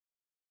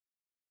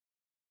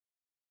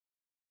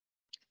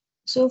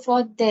 So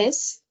for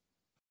this,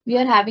 we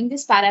are having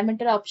this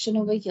parameter option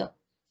over here.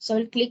 So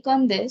I'll click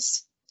on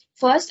this.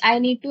 First, I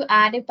need to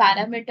add a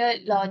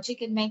parameter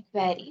logic in my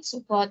query.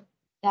 So for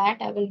that,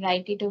 I will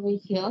write it over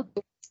here.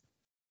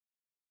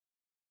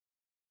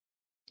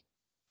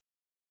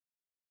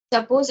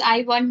 Suppose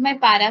I want my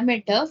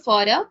parameter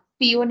for a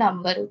PO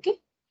number, okay?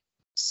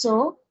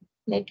 So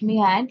let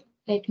me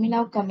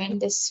now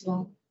comment this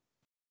one.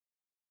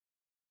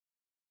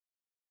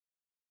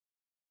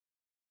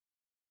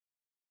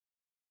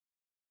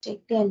 Check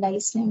the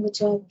alias name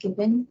which I have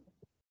given.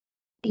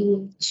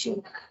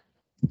 PHU.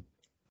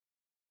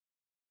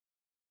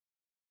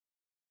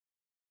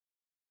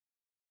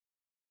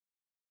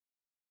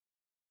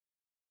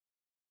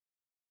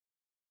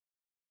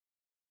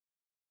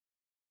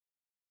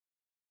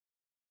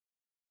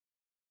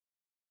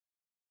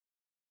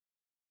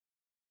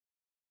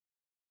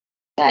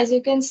 So as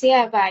you can see,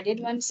 I've added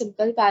one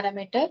simple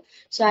parameter.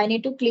 So I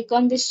need to click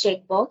on this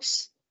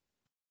checkbox.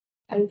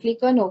 I will click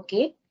on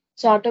OK.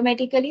 So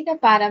automatically the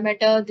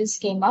parameter this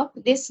came up.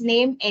 This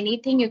name,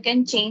 anything, you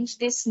can change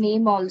this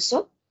name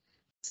also.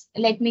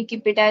 Let me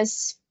keep it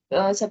as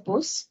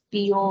suppose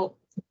PO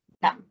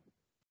num.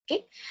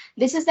 Okay,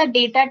 this is the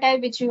data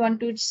type which we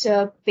want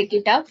to pick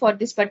it up for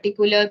this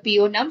particular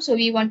PO num. So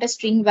we want a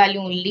string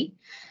value only.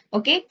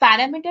 Okay,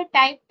 parameter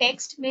type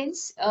text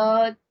means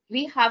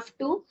we have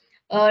to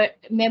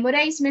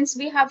memorize means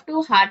we have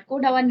to hard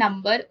code our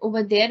number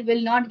over there.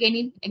 Will not get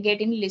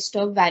in list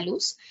of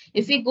values.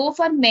 If we go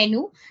for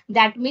menu,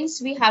 that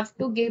means we have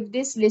to give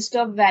this list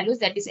of values,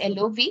 that is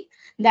LOV,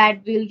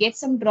 that will get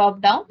some drop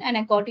down, and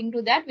according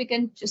to that we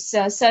can just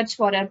search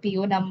for our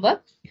PO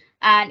number.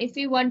 And if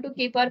we want to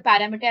keep our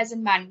parameter as a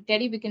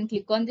mandatory, we can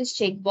click on this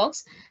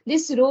checkbox.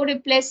 This row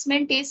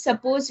replacement is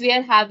suppose we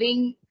are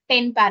having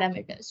 10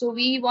 parameters. So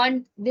we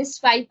want this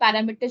 5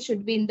 parameters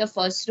should be in the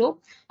first row.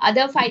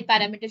 Other 5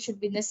 parameters should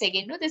be in the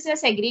second row. This is a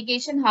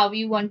segregation how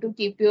you want to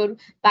keep your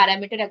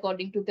parameter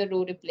according to the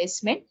row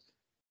replacement.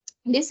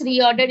 This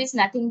reorder is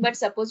nothing but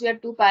suppose we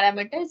have 2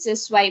 parameters,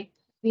 just swipe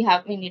we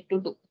need to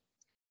do.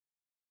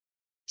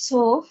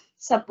 So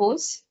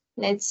suppose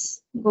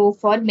let's go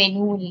for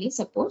menu only,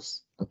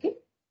 suppose. Okay.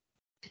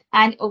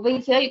 And over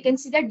here, you can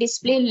see the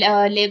display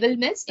label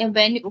means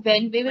when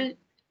we will.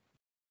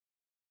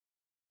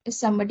 Is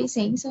somebody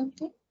saying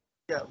something?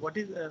 Yeah, what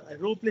is a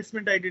row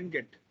placement? I didn't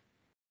get.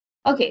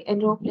 Okay, a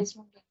row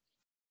placement.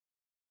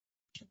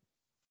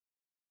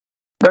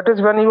 That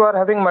is when you are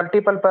having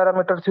multiple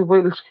parameters,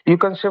 you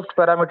can shift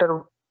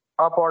parameter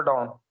up or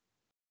down.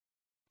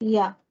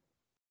 Yeah.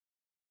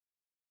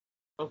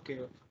 Okay.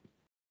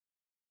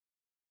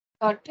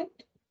 Got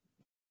it?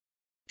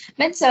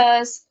 Let's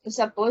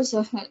suppose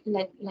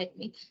let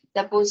me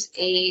suppose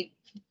AB.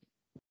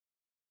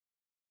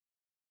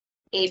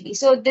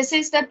 So this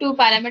is the two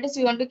parameters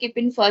you want to keep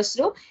in first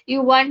row.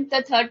 You want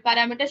the third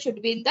parameter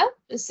should be in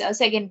the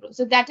second row.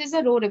 So that is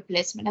a row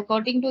replacement.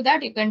 According to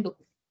that, you can do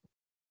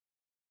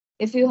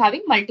if you're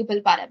having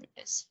multiple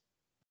parameters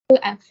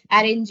to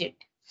arrange it.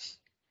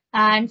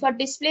 And for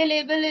display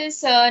label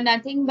is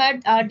nothing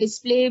but a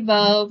display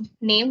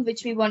name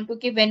which we want to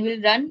keep when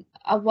we'll run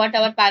what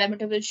our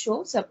parameter will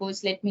show.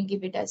 Suppose let me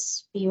give it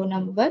as PO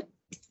number.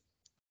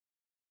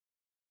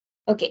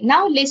 Okay,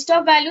 now list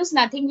of values,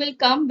 nothing will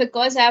come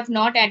because I have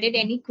not added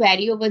any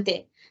query over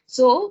there.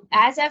 So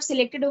as I've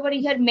selected over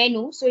here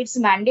menu, so it's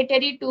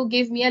mandatory to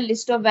give me a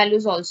list of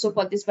values also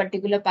for this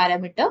particular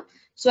parameter.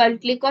 So I'll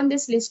click on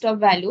this list of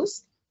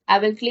values. I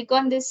will click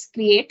on this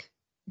create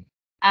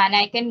and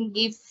I can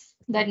give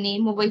the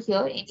name over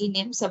here, any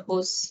name,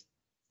 suppose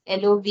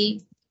LOV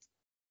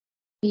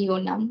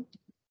PONUM.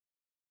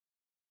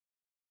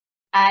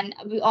 And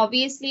we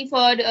obviously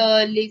for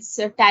list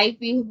type,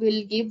 we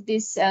will give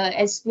this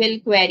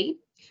SQL query.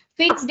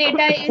 Fixed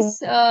data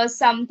is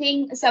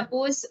something,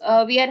 suppose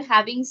we are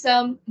having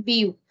some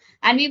BU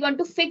and we want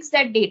to fix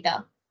that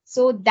data.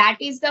 So that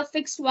is the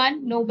fixed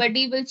one.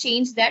 Nobody will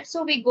change that.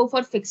 So we go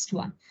for fixed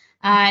one.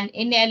 And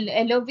in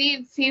LOV,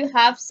 if you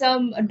have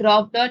some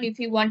drop down, if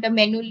you want a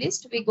menu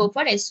list, we go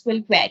for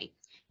SQL query.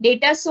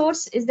 Data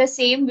source is the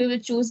same. We will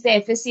choose the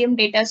FSCM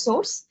data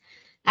source.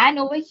 And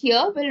over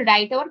here, we'll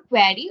write our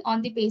query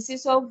on the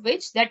basis of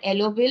which that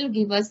LO will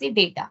give us the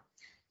data.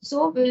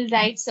 So we'll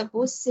write,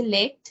 suppose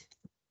select,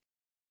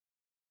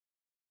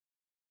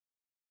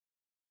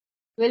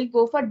 we'll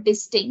go for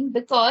distinct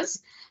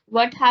because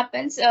what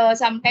happens,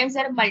 sometimes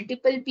there are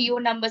multiple PO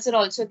numbers are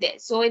also there.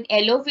 So in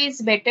LOV,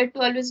 it's better to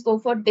always go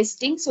for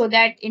distinct so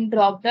that in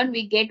dropdown,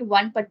 we get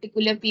one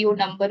particular PO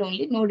number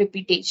only, no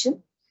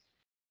repetition.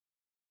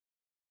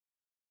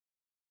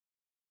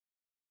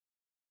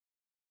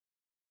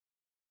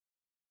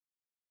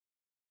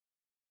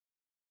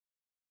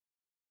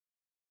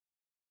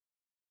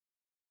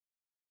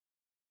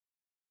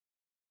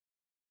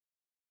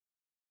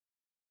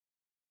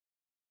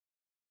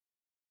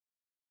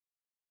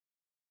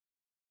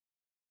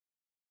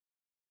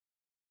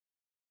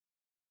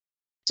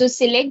 So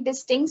select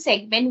distinct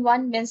segment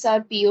 1 means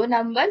our PO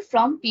number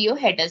from PO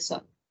headers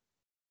on.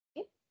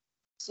 Okay.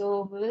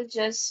 So we will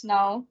just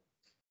now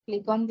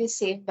click on the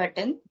save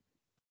button.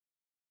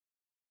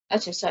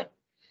 Okay, sorry.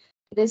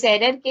 This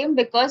error came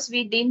because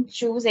we didn't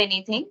choose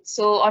anything.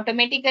 So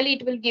automatically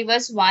it will give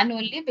us one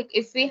only.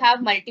 If we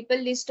have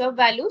multiple list of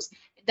values,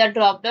 the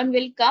dropdown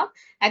will come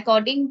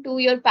according to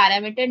your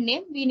parameter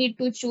name. We need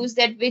to choose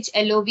that which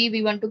LOV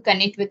we want to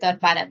connect with our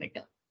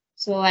parameter.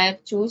 So I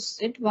have choose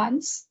it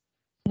once.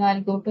 Now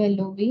I'll go to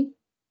LOV.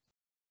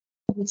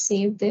 I will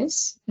save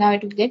this. Now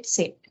it will get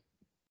saved.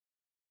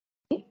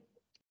 Okay.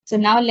 So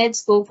now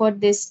let's go for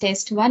this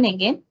test one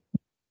again.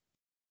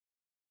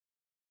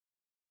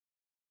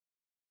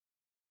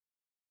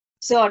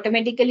 So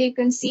automatically you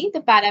can see the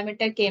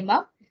parameter came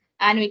up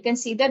and we can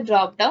see the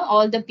drop down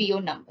all the PO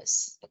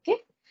numbers. Okay.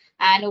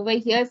 And over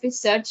here, if you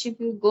search, if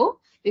you go,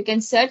 you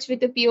can search with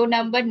the PO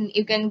number.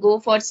 You can go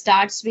for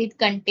starts with,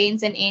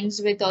 contains and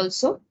ends with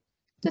also.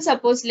 So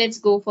suppose let's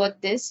go for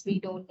this. We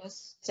don't know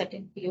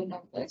certain PO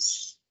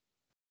numbers.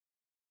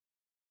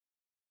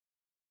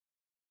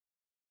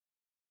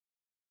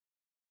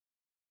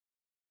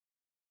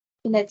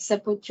 Let's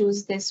suppose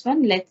choose this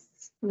one. Let's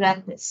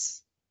run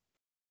this.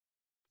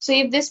 So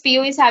if this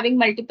PO is having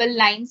multiple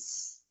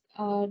lines,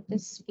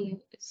 this PO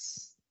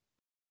is.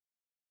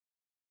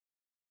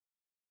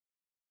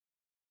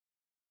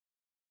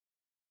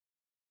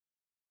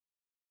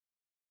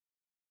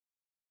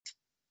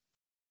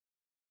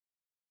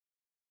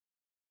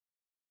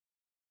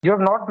 You have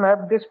not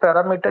mapped this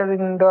parameter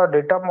in the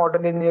data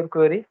model in your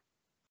query?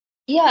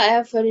 Yeah, I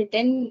have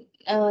written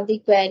the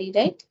query,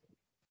 right?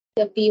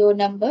 The PO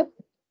number.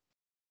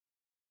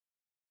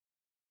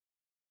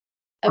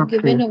 I've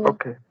given over.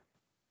 Okay.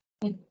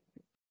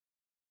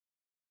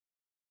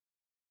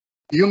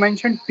 You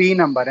mentioned P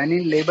number and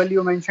in label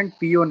you mentioned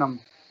PO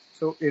number.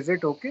 So is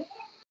it okay?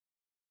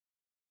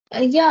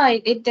 Yeah,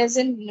 it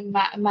doesn't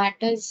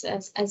matters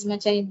as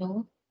much I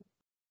know.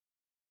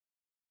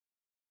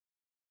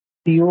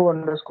 PO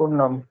underscore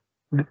num.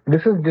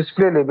 This is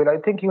display label. I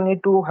think you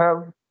need to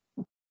have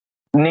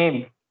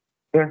name,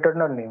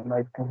 internal name,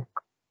 I think.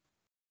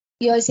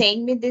 You're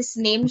saying me this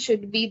name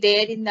should be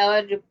there in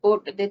our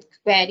report, the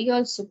query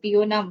also,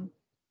 PO num.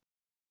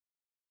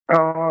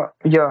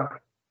 Yeah.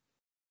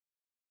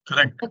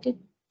 Correct. But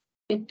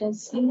it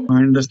doesn't. My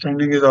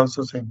understanding is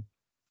also same.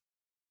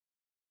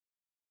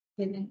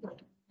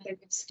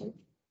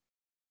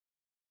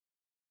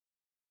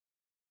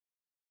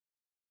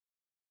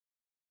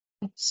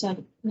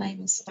 Sorry, my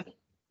mistake.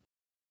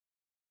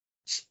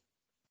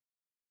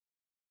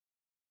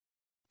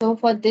 So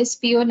for this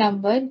PO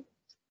number,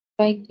 if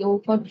I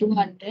go for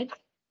 200,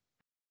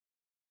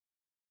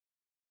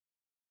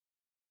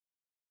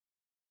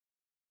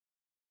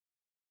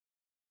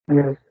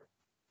 Yes.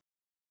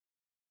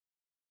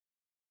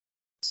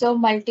 So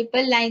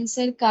multiple lines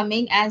are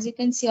coming. As you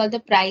can see, all the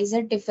prices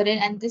are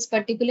different, and this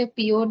particular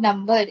PO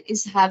number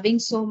is having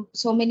so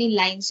many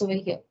lines over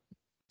here.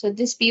 So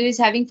this PO is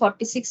having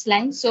 46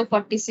 lines. So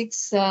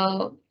 46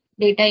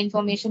 data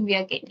information we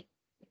are getting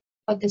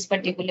for this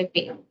particular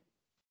PO.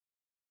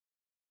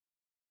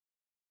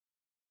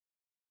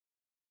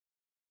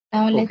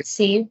 Now let's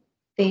save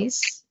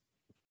this.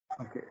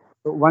 Okay.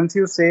 So once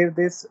you save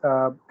this,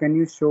 can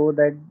you show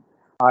that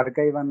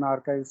archive and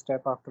archive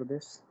step after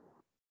this?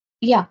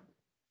 Yeah.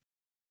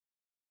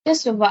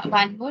 Just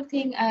one more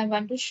thing I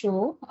want to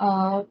show.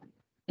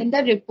 In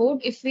the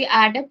report, if we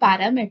add a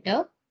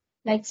parameter,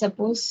 like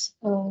suppose,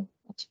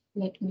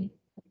 let me.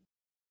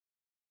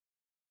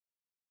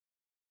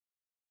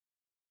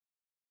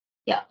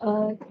 Yeah,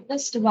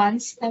 just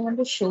once I want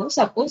to show.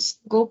 Suppose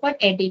go for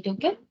edit,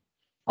 okay?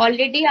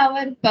 Already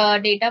our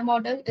data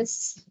model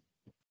is,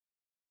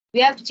 we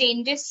have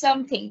changes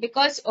something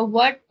because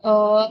what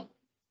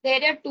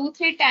there are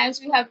 2-3 times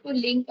we have to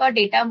link a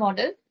data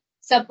model.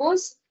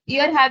 Suppose you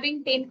are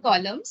having 10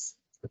 columns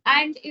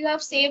and you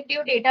have saved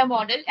your data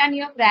model and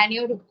you have ran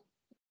your report.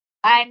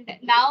 And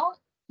now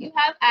you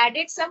have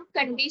added some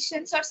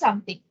conditions or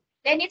something,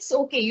 then it's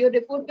okay. Your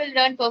report will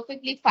run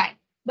perfectly fine.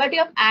 But you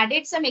have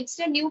added some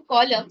extra new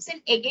columns,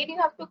 and again you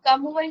have to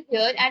come over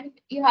here and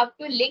you have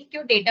to link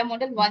your data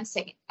model once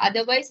again.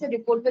 Otherwise, the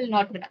report will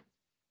not run.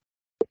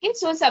 Okay,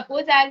 so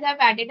suppose as I've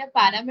added a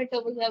parameter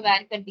over here,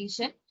 where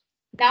condition.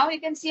 Now you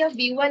can see a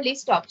viewer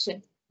list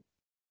option.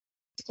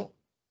 So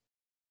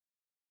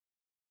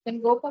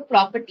can go for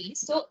properties.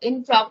 So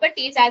in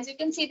properties, as you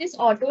can see this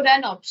auto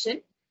run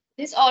option.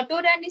 This auto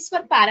run is for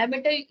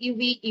parameter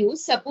we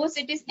use. Suppose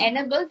it is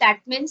enabled, that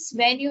means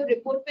when your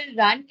report will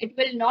run, it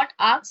will not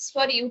ask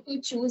for you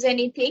to choose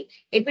anything.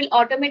 It will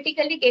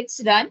automatically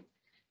gets run.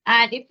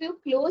 And if you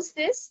close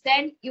this,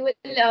 then you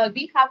will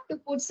we have to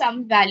put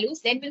some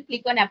values. Then we'll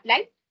click on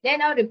apply.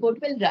 Then our report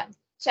will run.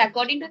 So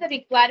according to the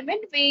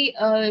requirement, we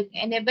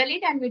enable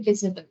it and we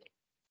disable it.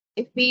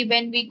 If we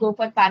when we go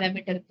for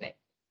parameter query.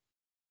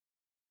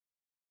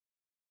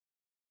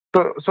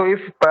 So if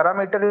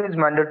parameter is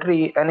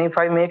mandatory and if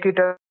I make it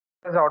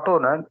as auto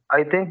run,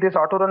 I think this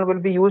auto run will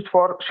be used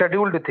for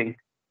scheduled thing.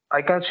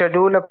 I can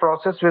schedule a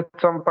process with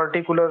some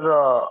particular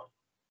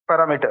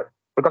parameter,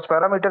 because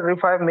parameter,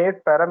 if I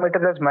made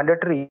parameter as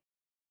mandatory,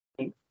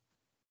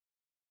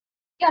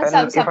 Yeah,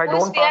 and if I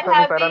suppose don't we pass are any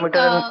having.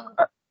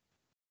 parameter,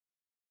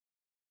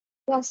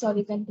 Yeah,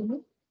 sorry,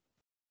 continue.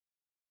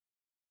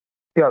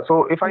 yeah.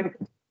 So if I,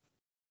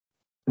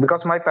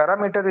 because my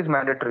parameter is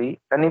mandatory,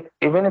 and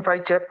even if I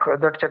check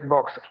that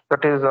checkbox,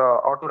 that is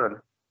auto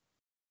run,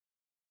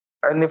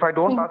 and if I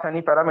don't pass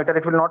any parameter,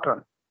 it will not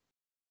run.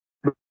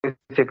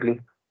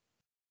 Basically.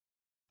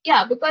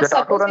 Yeah, because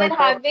That auto suppose run we is are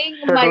for having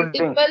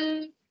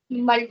scheduling.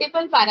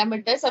 multiple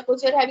parameters.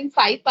 Suppose you're having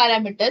 5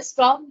 parameters.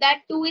 From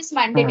that, 2 is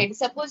mandated.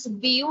 Suppose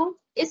view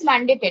is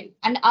mandated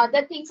and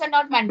other things are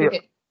not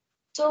mandated.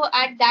 So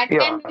at that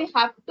time, we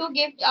have to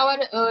give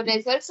our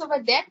results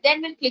over there.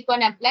 Then we'll click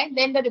on apply.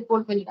 Then the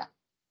report will run.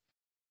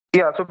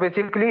 Yeah. So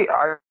basically,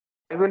 I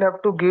will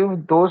have to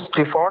give those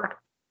default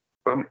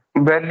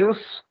values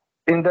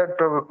in that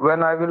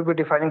when I will be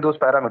defining those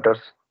parameters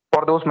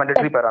for those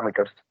mandatory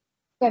parameters.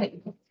 Correct.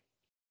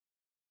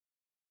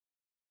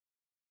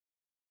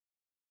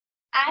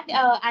 And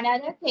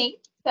another thing,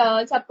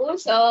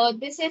 suppose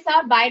this is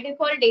our by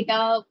default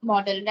data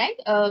model,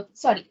 right?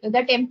 Sorry, the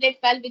template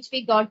file which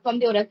we got from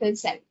the Oracle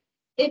side.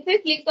 If we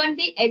click on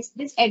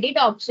this edit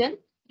option,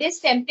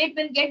 this template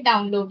will get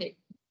downloaded.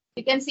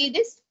 You can see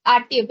this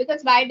RTA,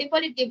 because by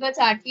default it gives us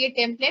RTA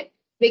template.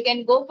 We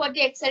can go for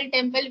the Excel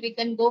template. We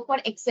can go for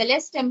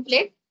XLS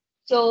template.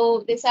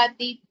 So these are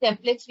the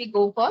templates we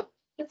go for.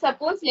 So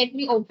suppose let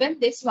me open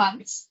this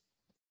once.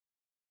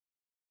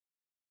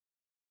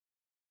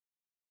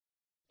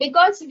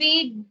 Because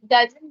we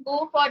doesn't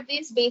go for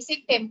this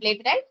basic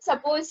template, right?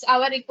 Suppose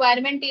our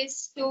requirement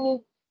is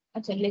to,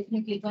 okay, let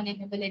me click on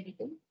enable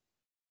editing.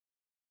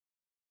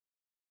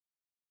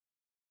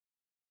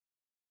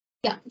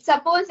 Yeah,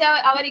 suppose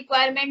our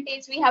requirement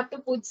is we have to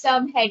put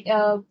some head,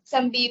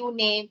 some BU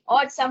name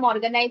or some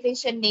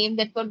organization name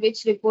that for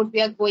which report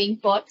we are going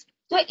for.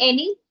 So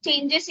any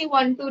changes you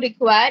want to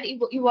require,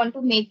 you want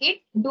to make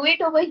it, do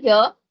it over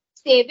here,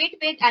 save it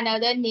with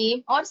another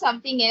name or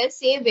something else,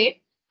 save it.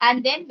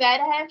 And then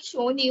where I have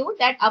shown you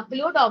that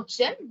upload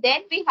option,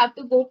 then we have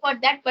to go for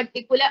that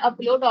particular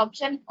upload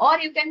option, or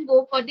you can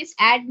go for this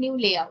add new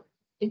layout.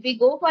 If we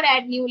go for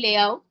add new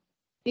layout,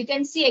 you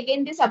can see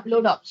again this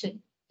upload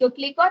option. So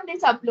click on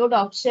this upload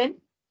option,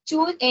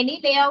 choose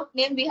any layout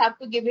name, we have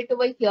to give it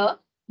over here.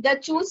 The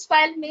choose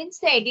file means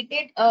the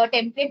edited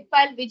template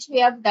file which we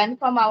have done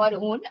from our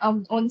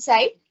own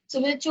site.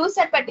 So we'll choose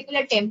that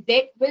particular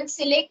template. We'll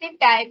select the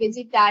type, is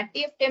it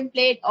RTF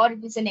template or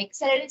it is an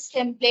XLS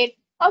template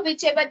or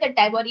whichever the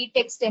type or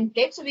e-text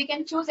template. So we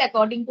can choose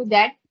according to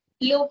that.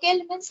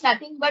 Local means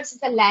nothing but it's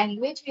a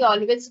language. We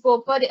always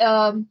go for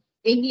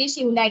English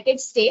United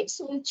States.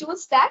 So we'll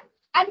choose that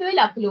and we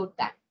will upload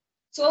that.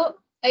 So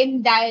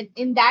in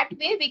that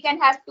way, we can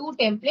have two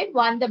templates,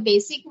 one the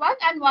basic one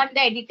and one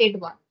the edited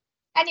one.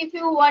 And if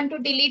you want to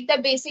delete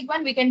the basic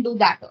one, we can do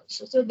that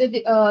also. So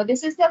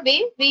this is the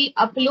way we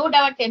upload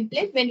our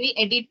template when we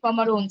edit from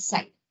our own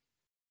site.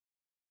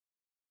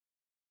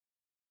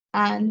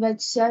 And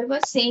what sir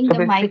was saying, So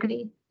the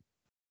migrate.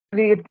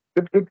 it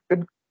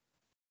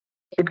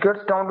gets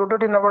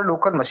downloaded in our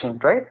local machine,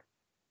 right?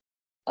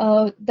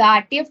 The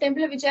RTF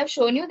template which I've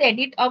shown you, the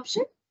edit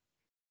option.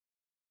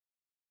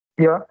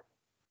 Yeah.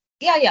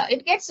 Yeah,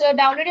 it gets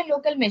downloaded in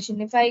local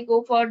machine. If I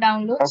go for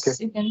downloads,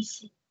 Okay. you can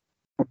see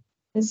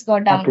this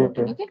got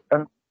downloaded. Okay.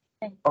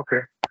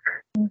 Okay.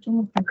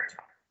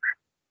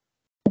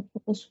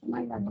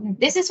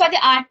 This is for the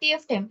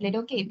RTF template.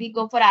 Okay, we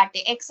go for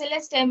RT. Excel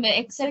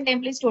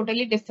template is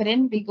totally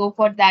different. We go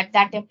for that.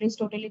 That template is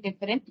totally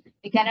different.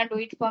 We cannot do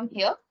it from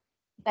here.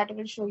 That I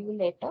will show you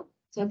later.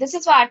 So this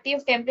is for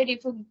RTF template.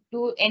 If you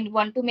do and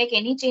want to make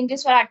any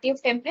changes for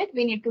RTF template,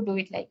 we need to do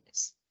it like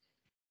this.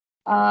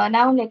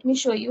 Now let me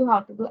show you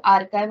how to do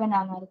archive and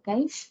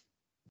unarchive.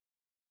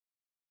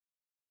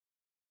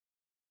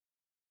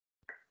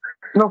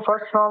 No,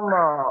 first from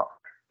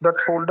that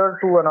folder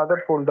to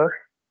another folder.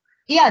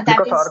 Yeah, that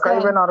because is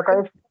archive and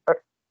archive.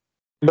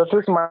 This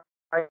is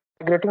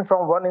migrating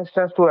from one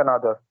instance to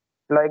another,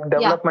 like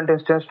development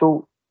instance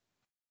to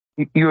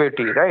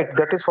UAT, right?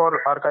 That is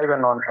for archive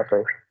and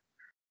non-archive.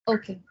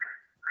 Okay,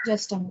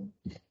 just a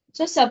minute.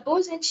 So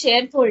suppose in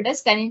shared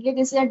folders, currently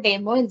this is a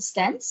demo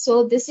instance.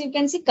 So this you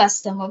can see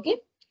custom, okay?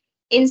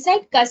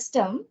 Inside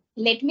custom,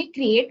 let me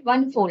create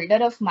one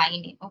folder of my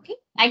name, okay?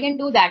 I can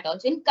do that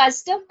also. In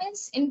custom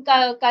means in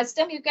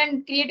custom, you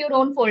can create your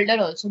own folder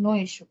also, no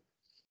issue.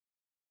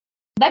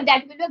 But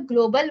that will be a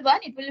global one.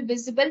 It will be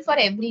visible for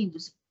every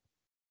user.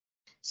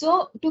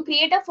 So to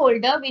create a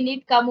folder, we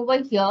need come over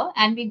here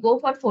and we go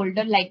for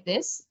folder like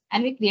this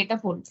and we create a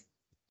folder.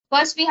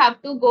 First, we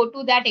have to go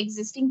to that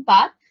existing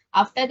path.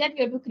 After that,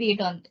 we have to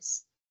create on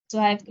this. So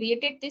I have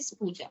created this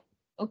puja.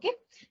 Okay.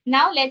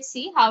 Now let's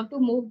see how to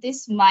move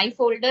this my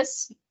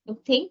folders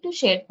thing to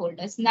shared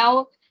folders.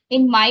 Now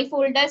in my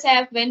folders, I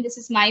have when this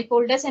is my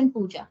folders and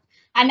puja.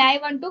 And I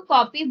want to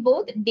copy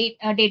both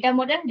data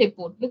model and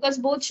report because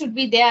both should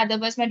be there.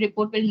 Otherwise, my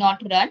report will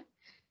not run.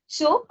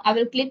 So I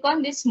will click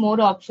on this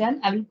more option.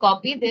 I will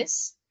copy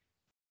this.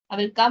 I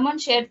will come on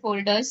shared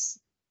folders.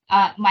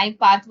 My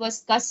path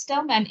was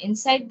custom and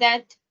inside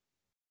that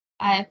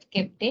I have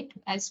kept it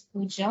as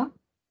puja.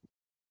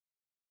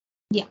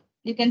 Yeah,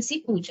 you can see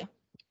puja.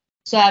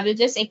 So I will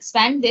just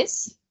expand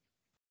this.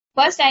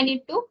 First, I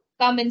need to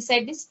come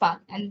inside this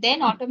path and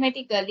then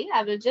automatically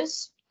I will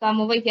just come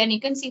over here and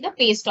you can see the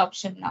paste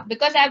option now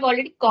because I've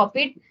already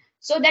copied.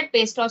 So that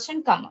paste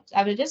option comes out.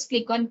 I will just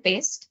click on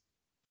paste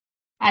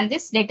and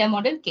this data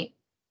model came.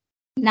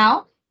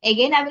 Now,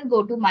 again, I will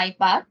go to my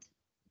path,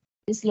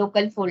 this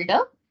local folder.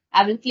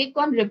 I will click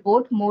on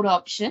report more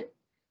option.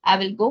 I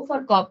will go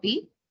for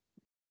copy.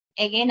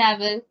 Again, I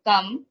will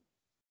come.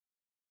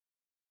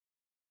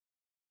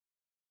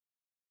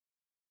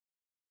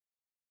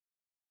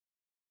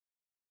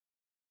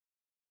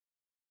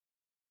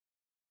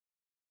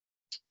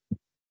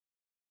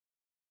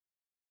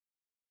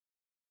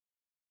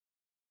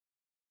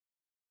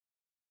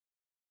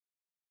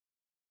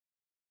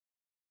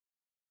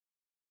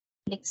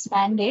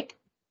 Expand it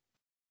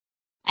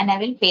and I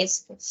will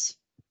paste this.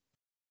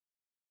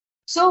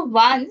 So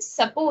once,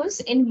 suppose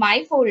in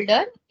my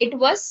folder, it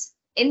was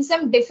in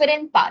some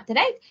different path,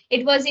 right?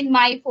 It was in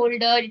my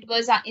folder, it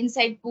was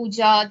inside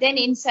Puja, then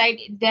inside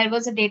there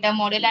was a data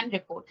model and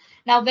report.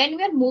 Now, when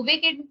we are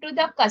moving into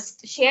the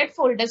shared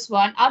folders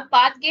one, our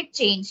path get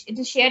changed. It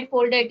is shared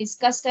folder, it is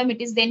custom,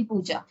 it is then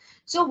Puja.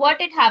 So what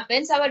it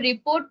happens, our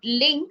report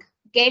link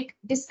get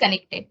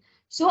disconnected.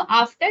 So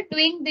after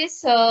doing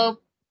this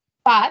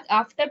path,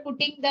 after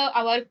putting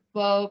our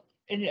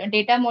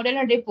data model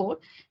or report,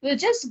 we'll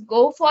just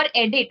go for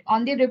edit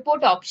on the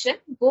report option,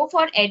 go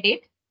for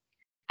edit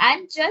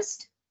and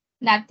just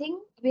nothing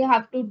we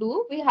have to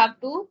do. We have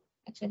to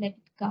actually let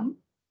it come.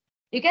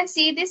 You can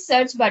see this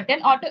search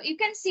button auto. You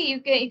can see, you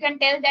can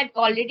tell that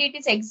already it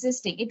is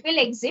existing. It will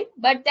exit,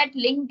 but that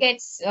link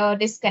gets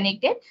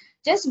disconnected.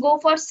 Just go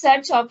for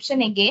search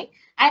option again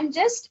and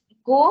just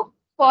go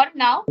for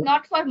now,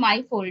 not for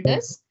my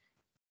folders.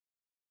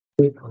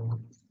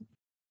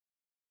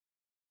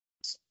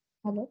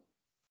 Hello.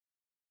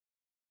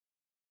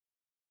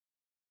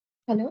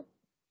 Hello.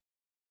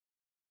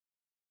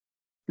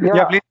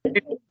 Yeah, please.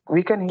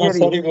 we can hear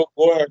sorry, you.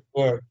 Go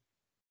ahead.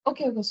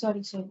 Okay,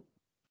 sorry.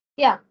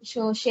 Yeah,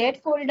 so shared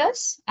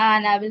folders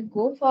and I will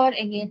go for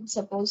again,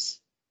 suppose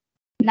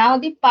now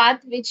the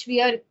path which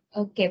we are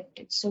kept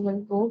it. So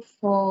we'll go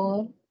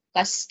for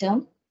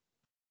custom.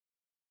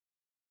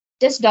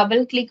 Just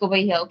double click over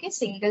here. Okay,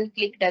 single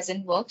click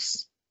doesn't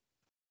works.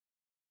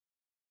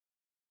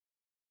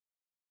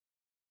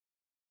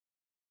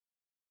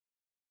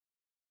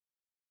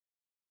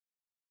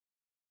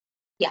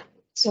 Yeah,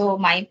 so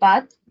my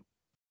path.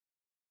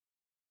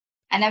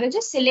 And I will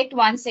just select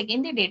once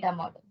again the data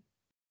model.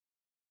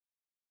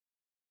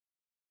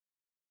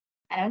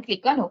 And I will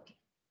click on OK.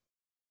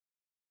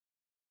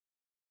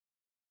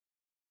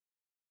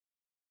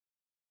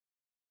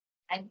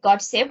 and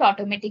got saved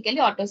automatically,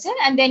 auto save,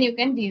 and then you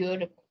can view your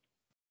report.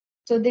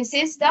 So this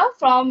is the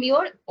from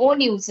your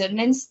own user,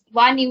 means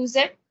one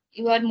user,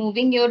 you are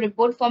moving your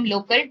report from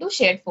local to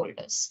shared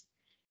folders.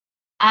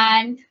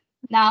 And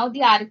now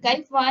the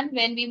archive one,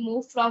 when we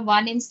move from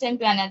one instance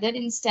to another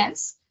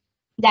instance,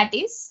 that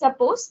is,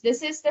 suppose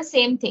this is the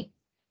same thing.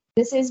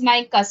 This is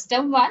my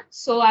custom one.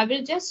 So I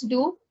will just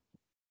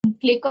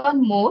click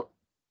on more.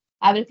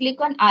 I will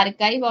click on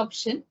archive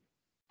option.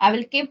 I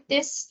will keep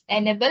this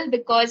enable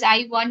because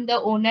I want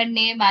the owner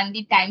name and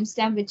the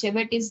timestamp, whichever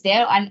it is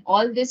there, and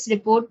all this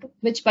report,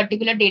 which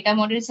particular data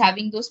model is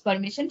having those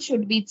permissions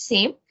should be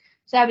same.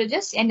 So I will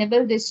just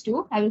enable this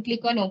too. I will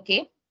click on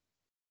OK.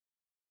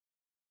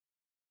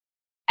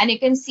 And you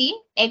can see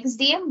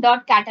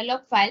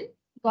xdm.catalog file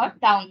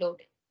got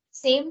downloaded.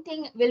 Same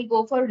thing will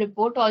go for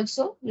report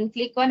also. We'll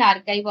click on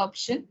archive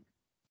option.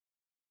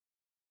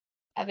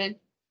 I will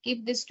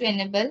keep this to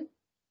enable.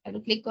 I will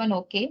click on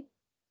OK.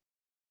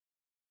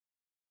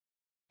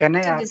 Can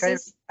I So this archive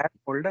is that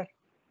folder?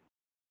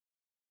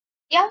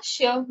 Yeah,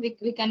 sure.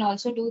 We can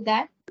also do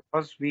that.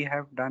 Because we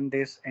have done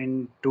this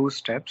in 2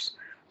 steps.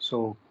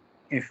 So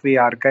if we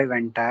archive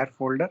entire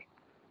folder,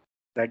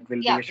 that will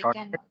be a We short.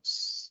 can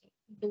also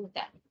do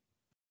that.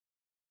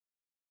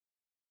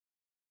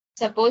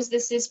 Suppose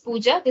this is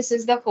Puja, this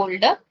is the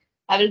folder.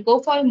 I will go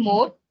for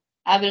more.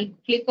 I will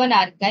click on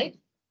archive.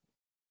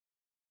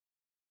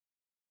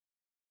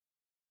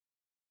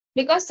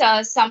 Because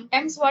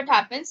sometimes what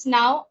happens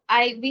now,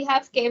 we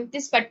have kept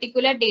this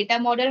particular data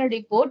model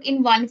report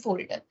in one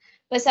folder.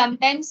 But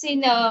sometimes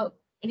in a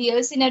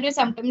real scenario,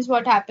 sometimes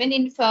what happen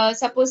in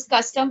suppose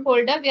custom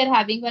folder, we are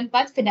having one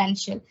path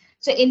financial.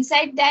 So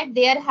inside that,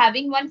 they are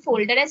having one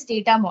folder as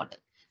data model.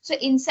 So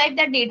inside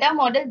the data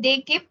model, they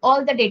keep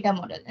all the data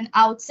model, and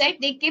outside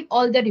they keep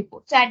all the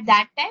reports. So at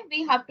that time,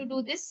 we have to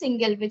do this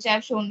single, which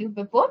I've shown you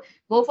before.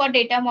 Go for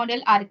data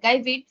model,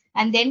 archive it,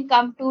 and then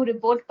come to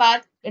report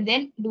path, and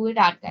then do it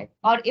archive.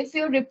 Or if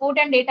your report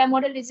and data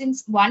model is in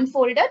one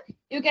folder,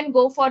 you can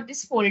go for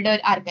this folder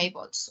archive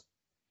also.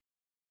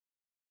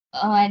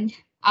 And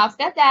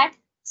after that,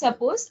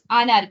 suppose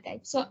unarchive.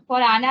 So for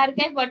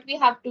unarchive, what we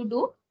have to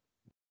do?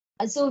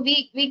 So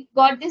we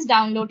got this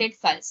downloaded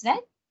files,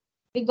 right?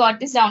 We got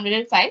this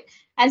downloaded file,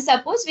 and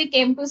suppose we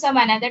came to some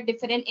another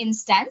different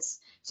instance.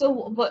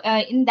 So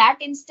in that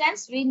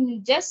instance, we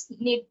just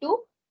need to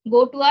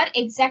go to our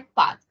exact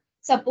path.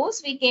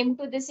 Suppose we came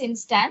to this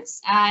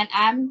instance,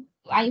 and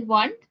I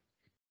want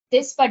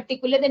this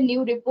particular, the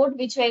new report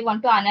which I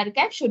want to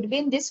unarchive should be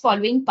in this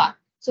following path.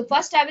 So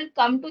first I will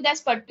come to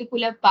this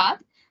particular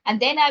path, and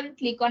then I will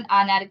click on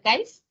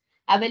unarchive.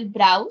 I will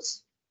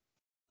browse.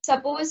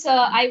 Suppose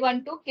I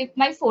want to keep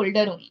my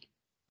folder only.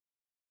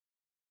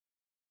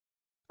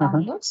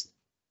 Downloads.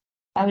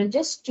 I will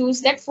just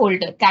choose that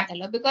folder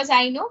catalog because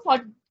I know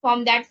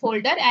from that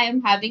folder I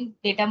am having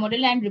data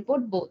model and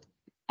report both.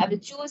 I will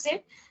choose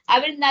it. I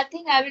will not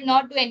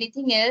do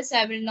anything else.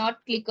 I will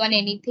not click on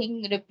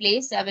anything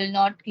replace. I will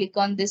not click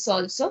on this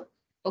also.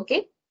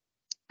 Okay.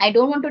 I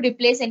don't want to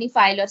replace any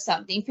file or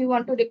something. If you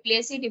want to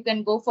replace it, you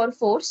can go for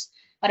force,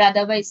 or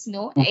otherwise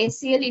no.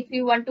 ACL, if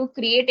you want to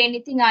create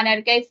anything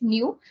unarchive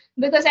new,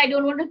 because I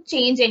don't want to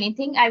change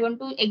anything. I want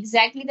to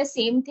exactly the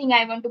same thing.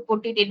 I want to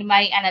put it in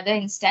my another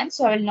instance.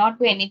 So I will not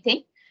do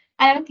anything.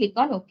 And I will click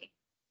on OK.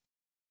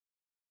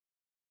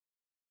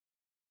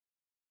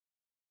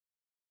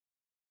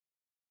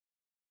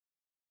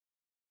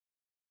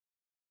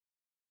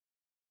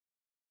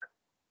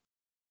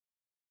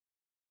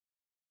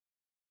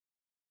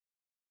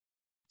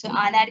 So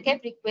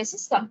unarchive request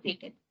is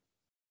completed.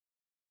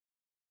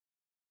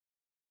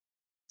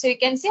 So you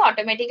can see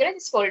automatically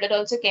this folder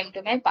also came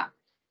to my path.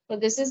 So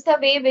this is the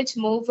way which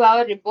move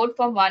our report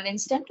from one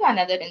instance to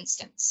another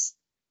instance.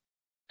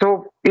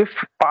 So if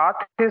path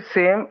is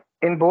same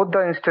in both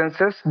the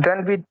instances,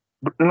 then we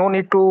no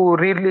need to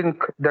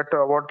relink that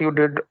what you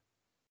did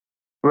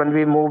when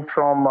we moved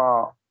from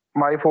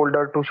my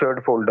folder to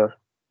shared folder.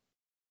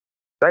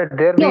 Right,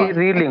 there No. we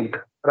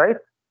relinked, right?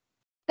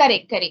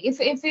 Correct.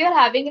 If you are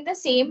having in the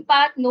same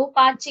path, no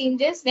path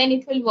changes, then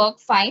it will work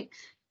fine.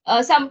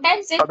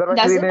 Sometimes it Otherwise, we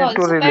doesn't need to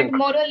also, but relink.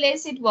 more or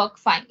less it work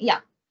fine. Yeah.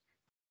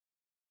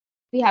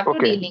 We have to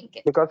Okay. relink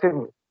it. Because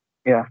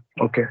yeah,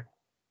 okay.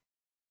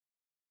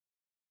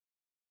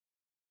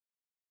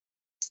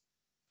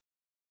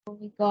 So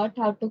we got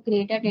how to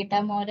create a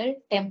data model,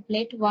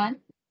 template one.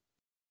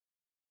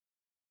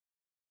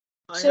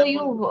 So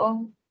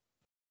you,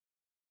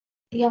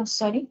 yeah,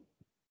 sorry.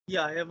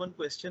 Yeah, I have one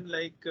question.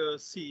 Like,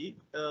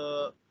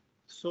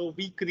 so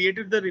we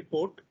created the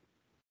report.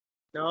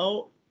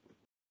 Now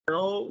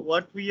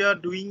what we are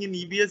doing in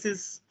EBS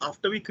is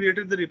after we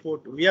created the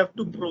report, we have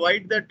to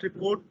provide that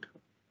report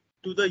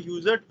to the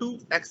user to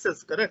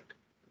access, correct?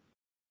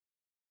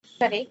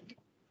 Correct.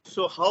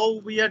 So how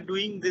we are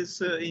doing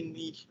this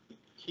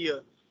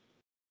here?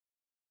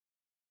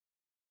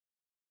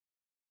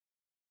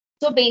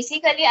 So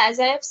basically, as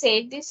I have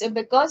said this,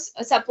 because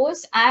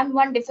suppose I am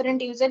one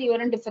different user, you are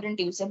a different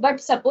user.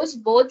 But suppose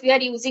both we are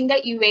using the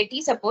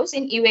UAT. Suppose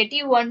in UAT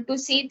you want to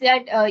see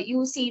that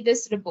you see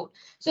this report.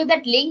 So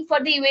that link for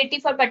the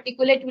UAT for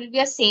particular it will be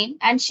a same,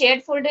 and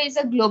shared folder is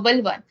a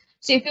global one.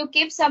 So if you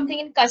keep something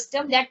in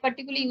custom, that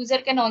particular user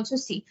can also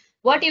see.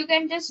 What you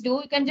can just do,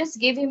 you can just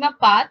give him a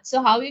path.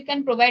 So how you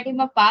can provide him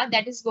a path,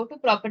 that is go to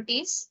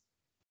properties,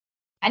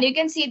 and you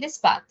can see this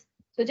path.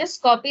 So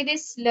just copy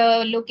this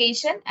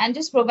location and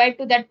just provide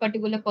to that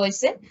particular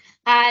person,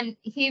 and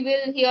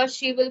he or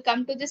she will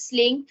come to this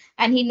link,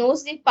 and he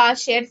knows the path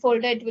shared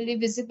folder. It will be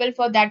visible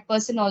for that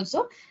person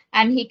also,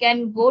 and he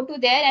can go to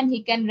there and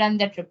he can run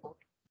that report.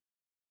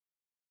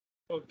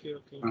 Okay.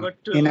 But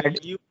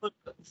you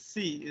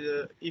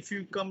see, if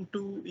you come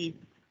to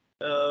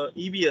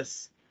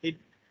EBS,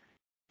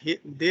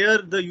 there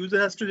the user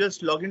has to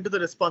just log into the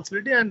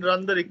responsibility and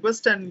run the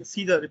request and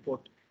see the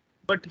report.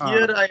 But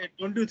here,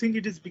 don't you think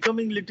it is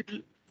becoming little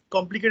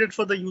complicated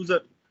for the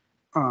user?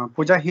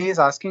 Pooja, he is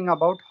asking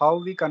about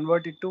how we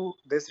convert it to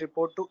this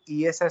report to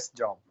ESS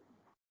job.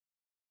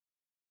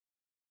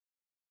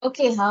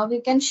 Okay, how we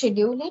can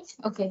schedule it?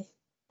 Okay.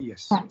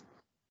 Yes.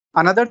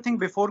 Another thing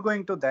before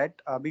going to that,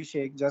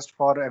 Abhishek, just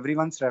for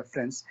everyone's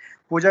reference,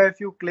 Pooja,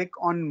 if you click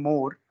on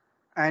more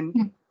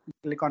and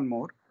click on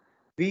more,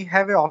 we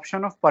have an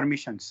option of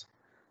permissions.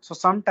 So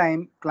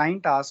sometime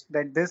client asks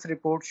that this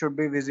report should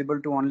be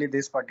visible to only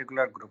this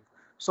particular group.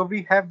 So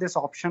we have this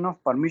option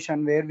of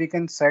permission where we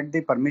can set the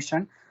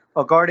permission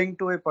according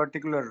to a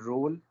particular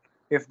role.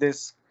 If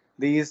these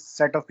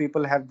set of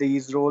people have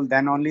these role,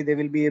 then only they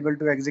will be able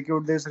to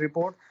execute this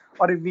report.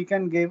 Or if we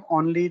can give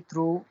only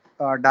through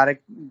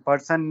direct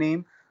person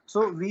name.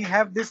 So we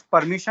have this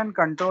permission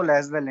control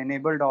as well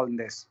enabled on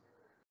this.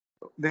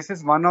 This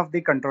is one of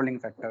the controlling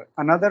factor.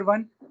 Another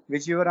one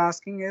which you are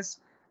asking is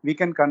we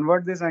can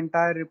convert this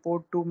entire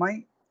report to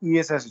my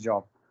ESS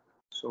job.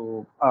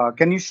 So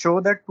can you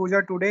show that,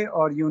 Pooja, today,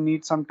 or you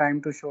need some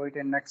time to show it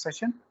in next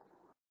session?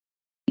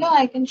 No,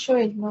 I can show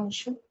it. No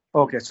issue.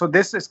 Okay, so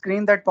this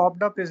screen that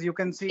popped up is, you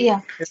can see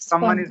if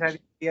someone is having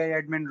BI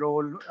admin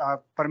role,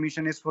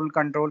 permission is full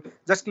control.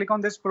 Just click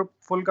on this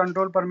full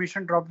control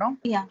permission drop down.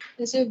 Yeah,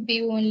 this will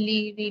be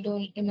only read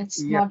only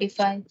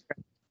modify.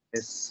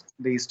 Yes,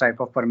 these type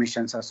of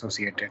permissions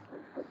associated.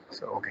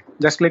 So okay,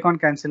 just click on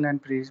cancel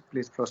and please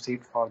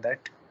proceed for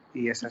that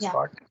ESS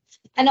part.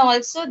 And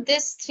also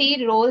this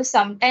 3 roles,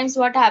 sometimes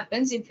what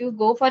happens if you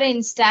go for an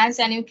instance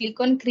and you click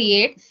on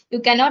create, you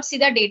cannot see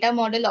the data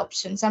model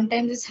option.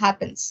 Sometimes this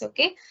happens.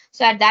 Okay.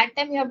 So at that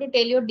time you have to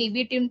tell your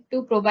DB team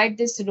to provide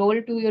this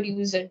role to your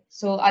user.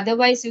 So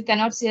otherwise you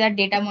cannot see that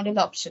data model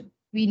option.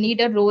 We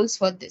need a roles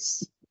for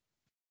this.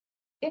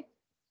 Okay.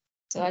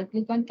 So I'll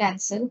click on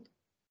cancel.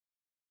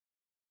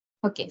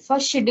 Okay, for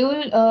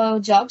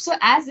schedule job. So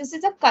as this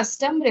is a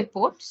custom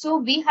report, so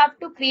we have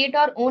to create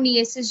our own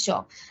ESS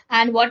job.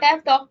 And what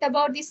I've talked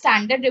about the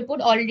standard report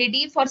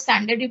already, for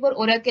standard report,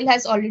 Oracle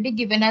has already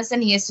given us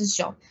an ESS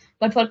job.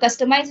 But for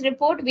customized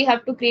report, we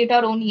have to create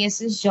our own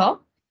ESS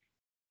job.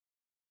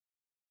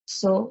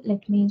 So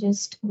let me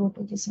just go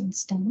to this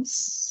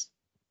instance.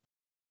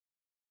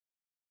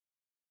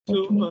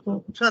 So,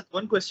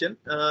 one question,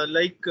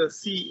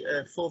 see,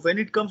 for when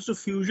it comes to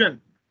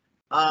Fusion,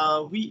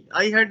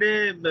 I had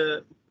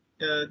a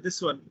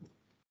this one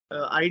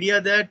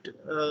idea that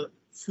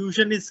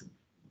Fusion is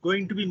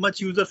going to be much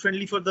user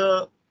friendly for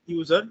the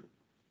user,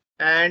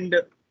 and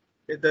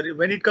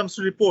when it comes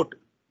to report,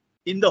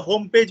 in the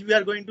home page we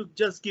are going to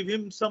just give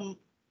him some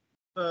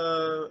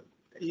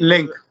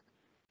link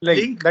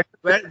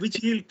which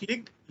he'll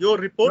click your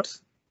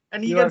reports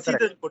and he can see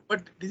the report.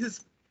 But this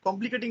is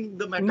complicating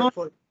the matter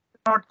for.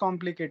 Not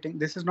complicating.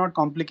 This is not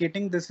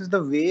complicating. This is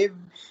the way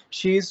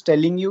she is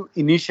telling you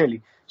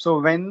initially.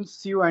 So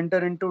once you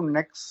enter into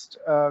next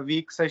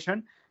week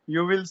session,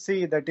 you will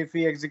see that if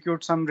we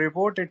execute some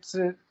report, it's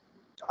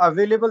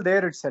available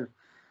there itself.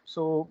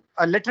 So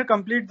let her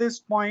complete this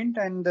point,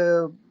 and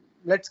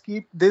let's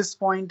keep this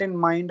point in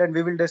mind, and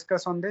we will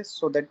discuss on this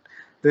so that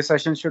this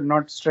session should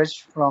not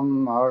stretch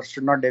from or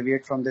should not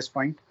deviate from this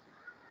point.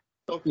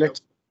 Okay.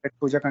 Let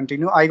Pooja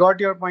continue. I got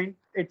your point.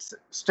 It's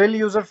still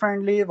user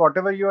friendly.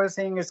 Whatever you are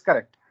saying is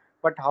correct.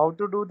 But how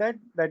to do that,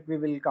 that we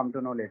will come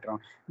to know later on.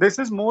 This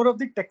is more of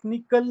the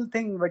technical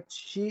thing which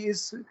she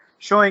is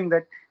showing,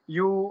 that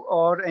you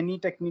or any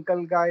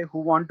technical guy who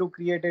want to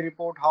create a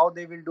report, how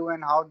they will do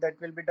and how that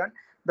will be done.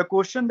 The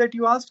question that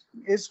you asked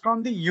is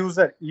from the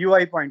user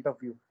UI point of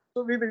view.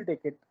 So we will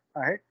take it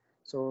ahead.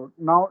 So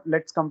now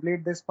let's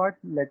complete this part.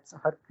 Let's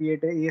her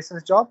create a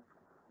ESS job.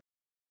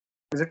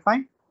 Is it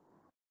fine?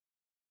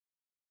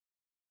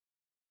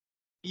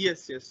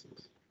 Yes.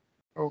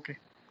 Okay,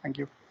 thank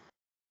you.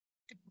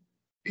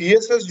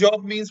 ESS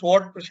job means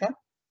what, Prashant?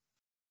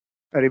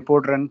 A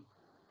report run.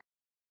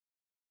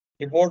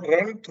 Report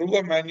run through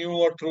a menu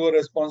or through a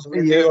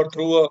responsibility or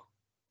through a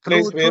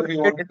place where we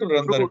wanted to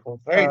run the report,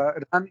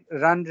 right?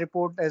 Run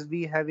report as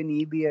we have in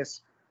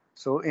EBS.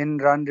 So in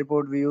run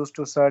report, we used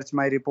to search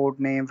my report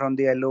name from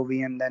the LOV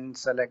and then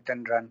select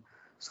and run.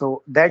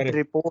 So that Correct.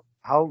 report,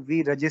 how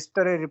we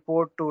register a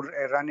report to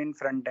run in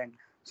front end.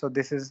 So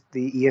this is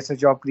the ESS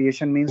job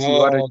creation means you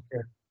are.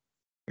 Okay.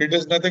 It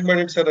is nothing but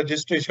it's a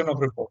registration of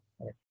report.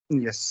 Right.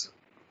 Yes.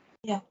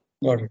 Yeah.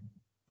 Got it.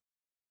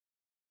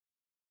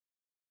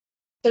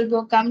 So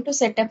we'll come to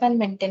setup and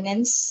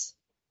maintenance.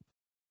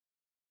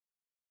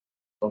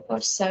 Go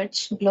for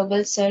search,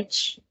 global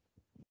search.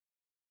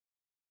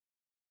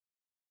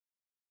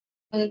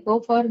 We'll go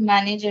for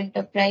manage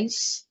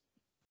enterprise.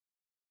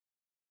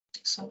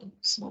 Sorry,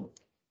 small.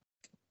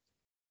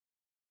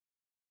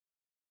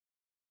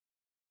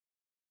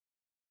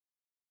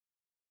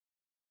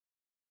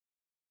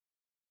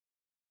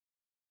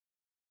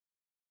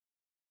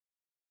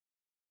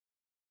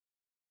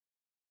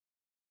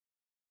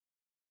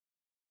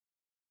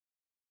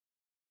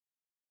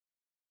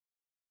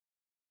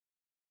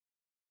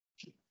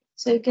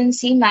 So you can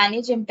see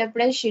manage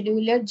enterprise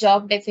scheduler,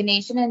 job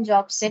definition and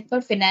job set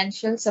for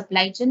financial,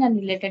 supply chain and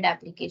related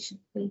application.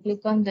 We'll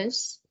click on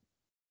this.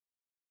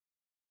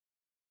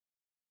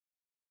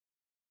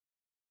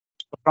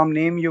 From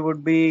name, you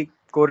would be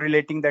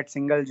correlating that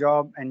single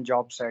job and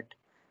job set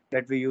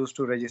that we use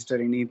to register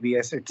in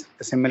EBS. It's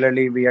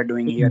similarly we are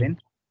doing here in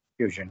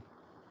Fusion.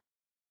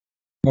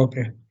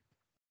 Okay.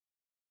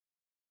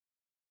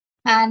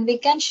 And we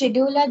can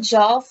schedule a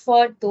job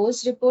for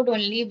those report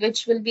only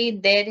which will be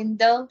there in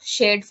the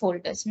shared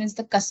folders, means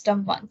the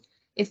custom one.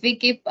 If we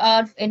keep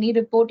our any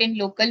report in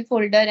local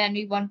folder and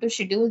we want to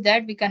schedule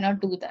that, we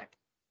cannot do that.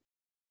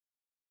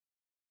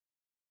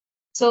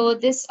 So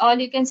this all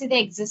you can see the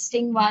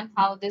existing one,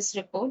 how this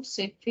report.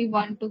 So if we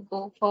want to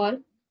go for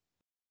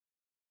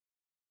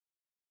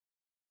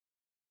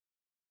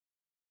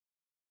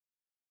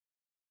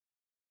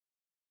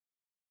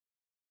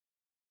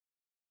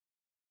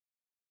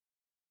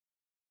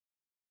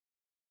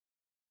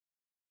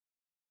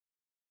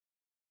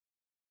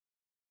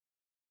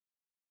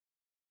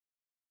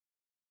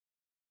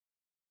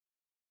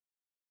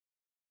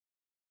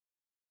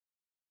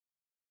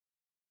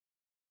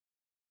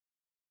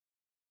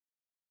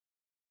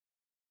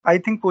I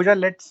think Pooja,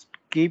 let's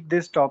keep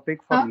this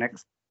topic for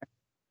next.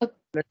 Okay.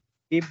 Let's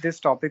keep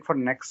this topic for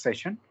next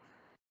session.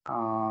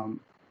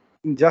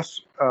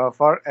 Just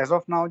for as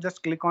of now,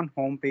 just click on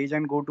home page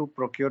and go to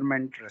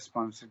procurement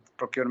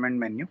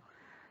menu,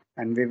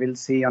 and we will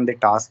see on the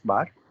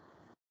taskbar.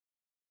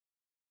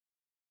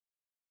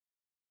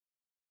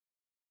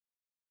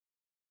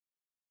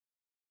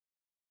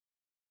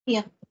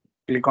 Yeah.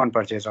 Click on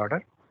purchase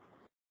order.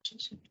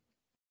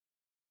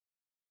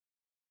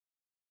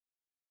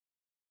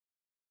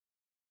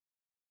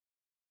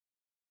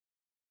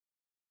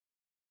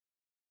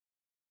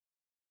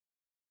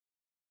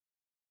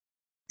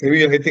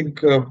 Maybe I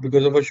think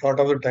because of a short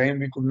of the time,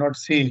 we could not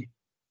see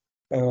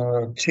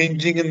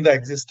changing in the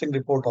existing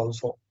report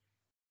also,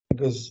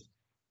 because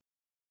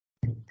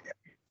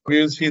we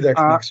will see that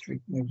next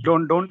week. Maybe.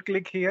 Don't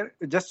click here.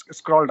 Just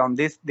scroll down.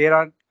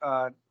 There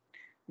are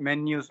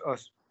menus or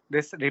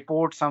this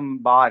report some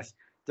bars.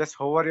 Just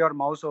hover your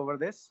mouse over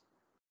this.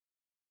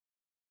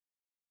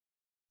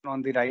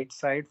 On the right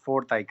side,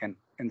 fourth icon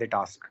in the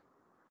task.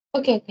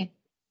 Okay.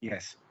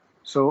 Yes.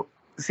 So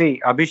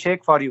see,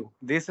 Abhishek, for you,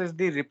 this is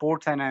the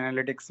reports and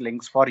analytics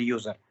links for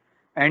user.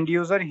 End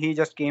user, he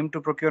just came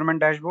to procurement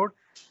dashboard.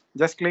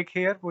 Just click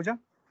here, Pooja.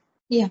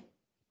 Yeah.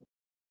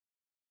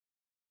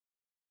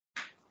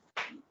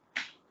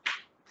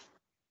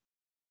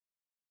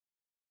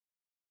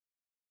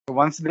 So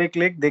once they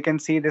click, they can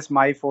see this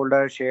my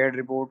folder shared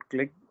report.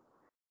 Click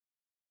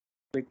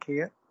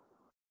here.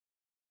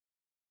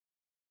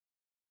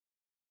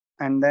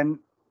 And then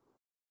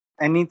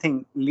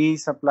anything,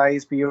 lease,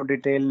 supplies, PO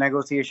detail,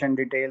 negotiation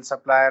detail,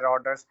 supplier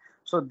orders.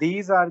 So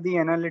these are the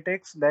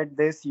analytics that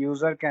this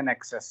user can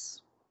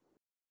access.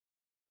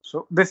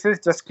 So this is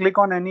just click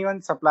on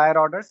anyone supplier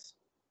orders.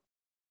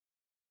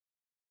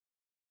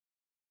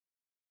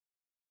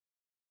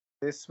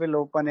 This will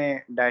open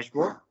a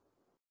dashboard.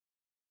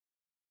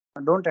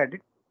 Don't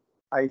edit.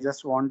 I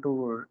just want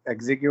to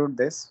execute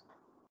this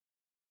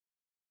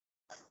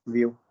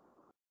view.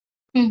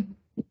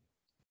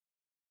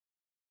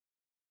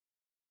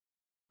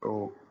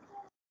 So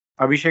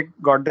Abhishek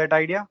got that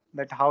idea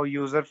that how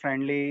user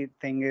friendly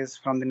thing is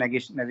from the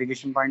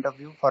navigation point of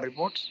view for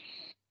reports.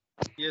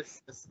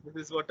 Yes, this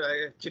is what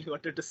I actually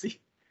wanted to see.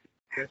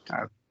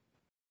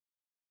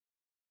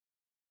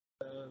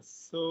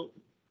 So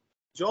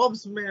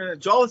jobs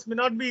may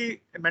not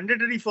be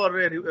mandatory for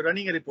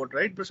running a report,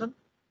 right, Prashant?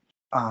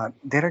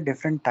 There are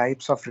different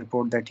types of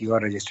report that you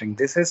are registering.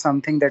 This is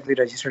something that we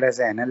registered as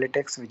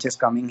analytics, which is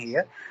coming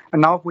here.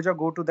 And now, Pooja,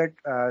 go to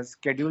that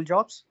schedule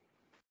jobs.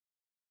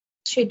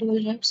 Schedule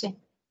jobs.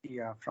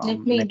 Yeah, from let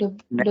me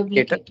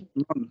duplicate it.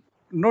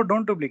 No,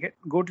 don't duplicate.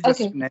 Go to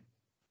just Okay.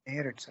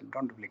 here itself.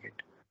 Don't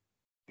duplicate.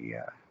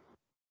 Yeah.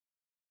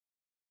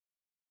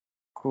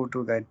 Go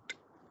to that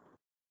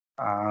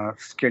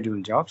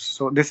schedule jobs.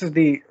 So this is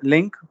the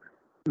link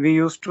we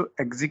use to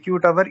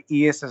execute our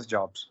ESS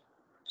jobs.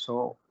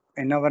 So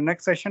in our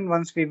next session,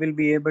 once we will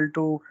be able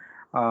to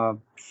uh,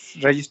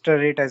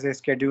 register it as a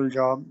scheduled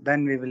job,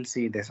 then we will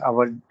see this.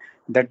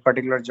 That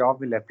particular job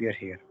will appear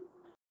here.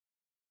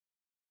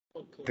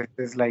 Okay.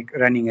 This is like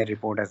running a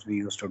report as we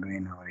used to do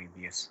in our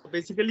EBS.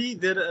 Basically,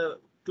 there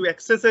to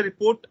access a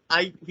report,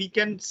 we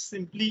can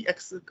simply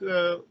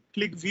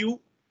click view.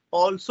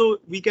 Also,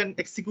 we can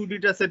execute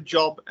it as a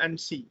job and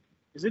see.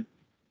 Is it?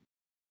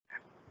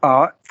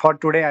 For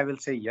today, I will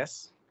say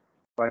yes,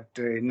 but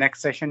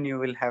next session you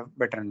will have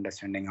better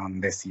understanding on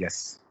this.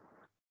 Yes.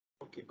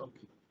 Okay. Okay.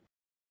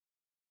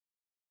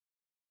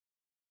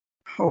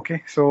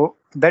 Okay, so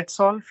that's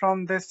all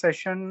from this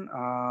session.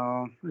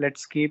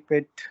 Let's keep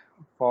it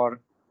for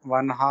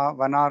 1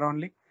 hour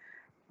only,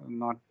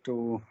 not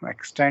to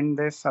extend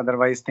this.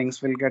 Otherwise,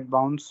 things will get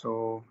bounced.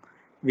 So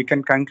we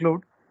can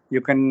conclude.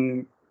 You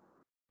can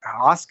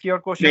ask your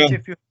questions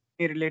if you have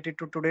any related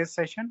to today's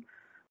session.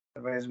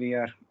 Otherwise, we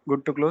are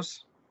good to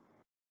close.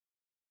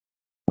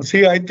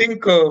 See, I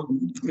think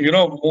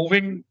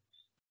moving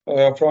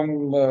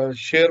from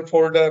share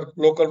folder,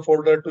 local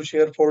folder to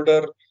share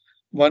folder,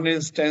 one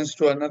instance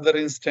to another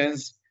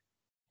instance.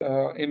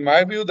 In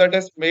my view, that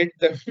has made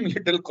them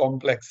little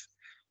complex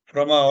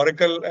from a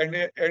Oracle,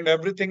 and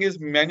everything is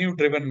menu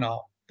driven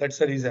now. That's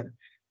the reason.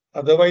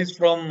 Otherwise,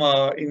 from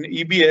in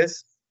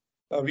EBS,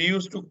 we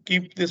used to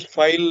keep this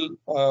file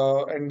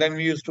and then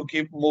we used to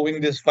keep moving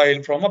this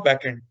file from a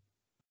backend.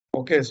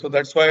 Okay, so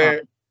that's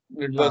why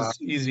it was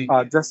easy.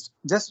 Just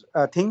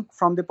think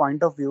from the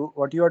point of view,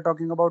 what you are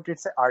talking about,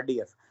 it's a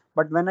RDF.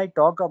 But when I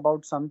talk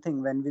about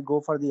something, when we go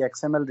for the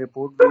XML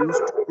report, we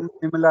used to do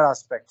similar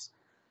aspects.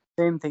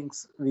 Same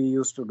things we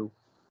used to do.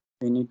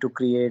 We need to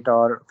create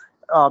or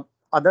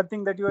other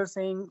thing that you are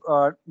saying,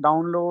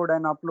 download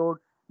and upload.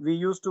 We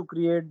used to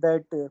create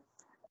that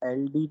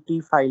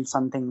LDT file,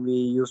 something we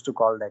used to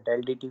call that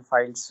LDT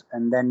files,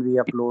 and then we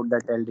upload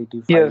that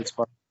LDT files. Yes.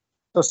 For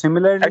so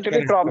similarly,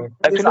 Actually,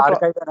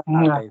 archive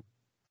and archive.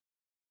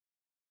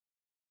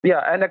 Yeah,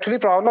 and actually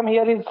problem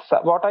here is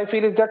what I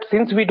feel is that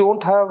since we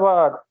don't have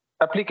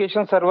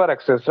application server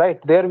access, right?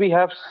 There we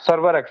have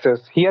server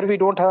access. Here we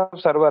don't have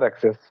server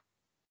access.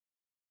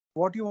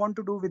 What you want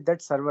to do with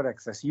that server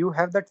access? You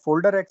have that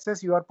folder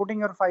access. You are putting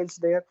your files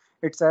there.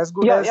 It's as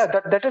good as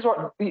that is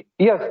what.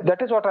 Yes,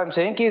 that is what I'm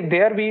saying.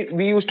 There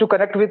we used to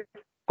connect with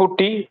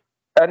Putty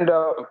and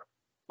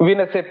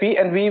WinSAP,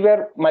 and we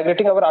were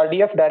migrating our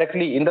RDF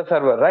directly in the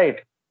server, right?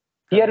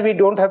 Here we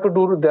don't have to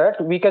do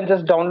that. We can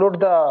just download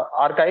the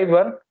archive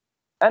one,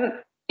 and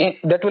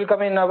that will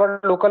come in our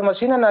local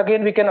machine, and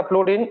again we can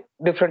upload in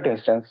different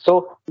instance.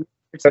 So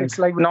it's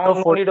like now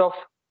no need of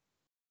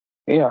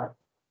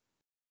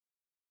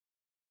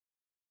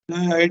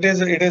It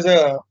is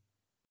a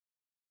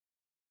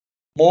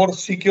more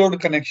secured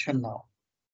connection now.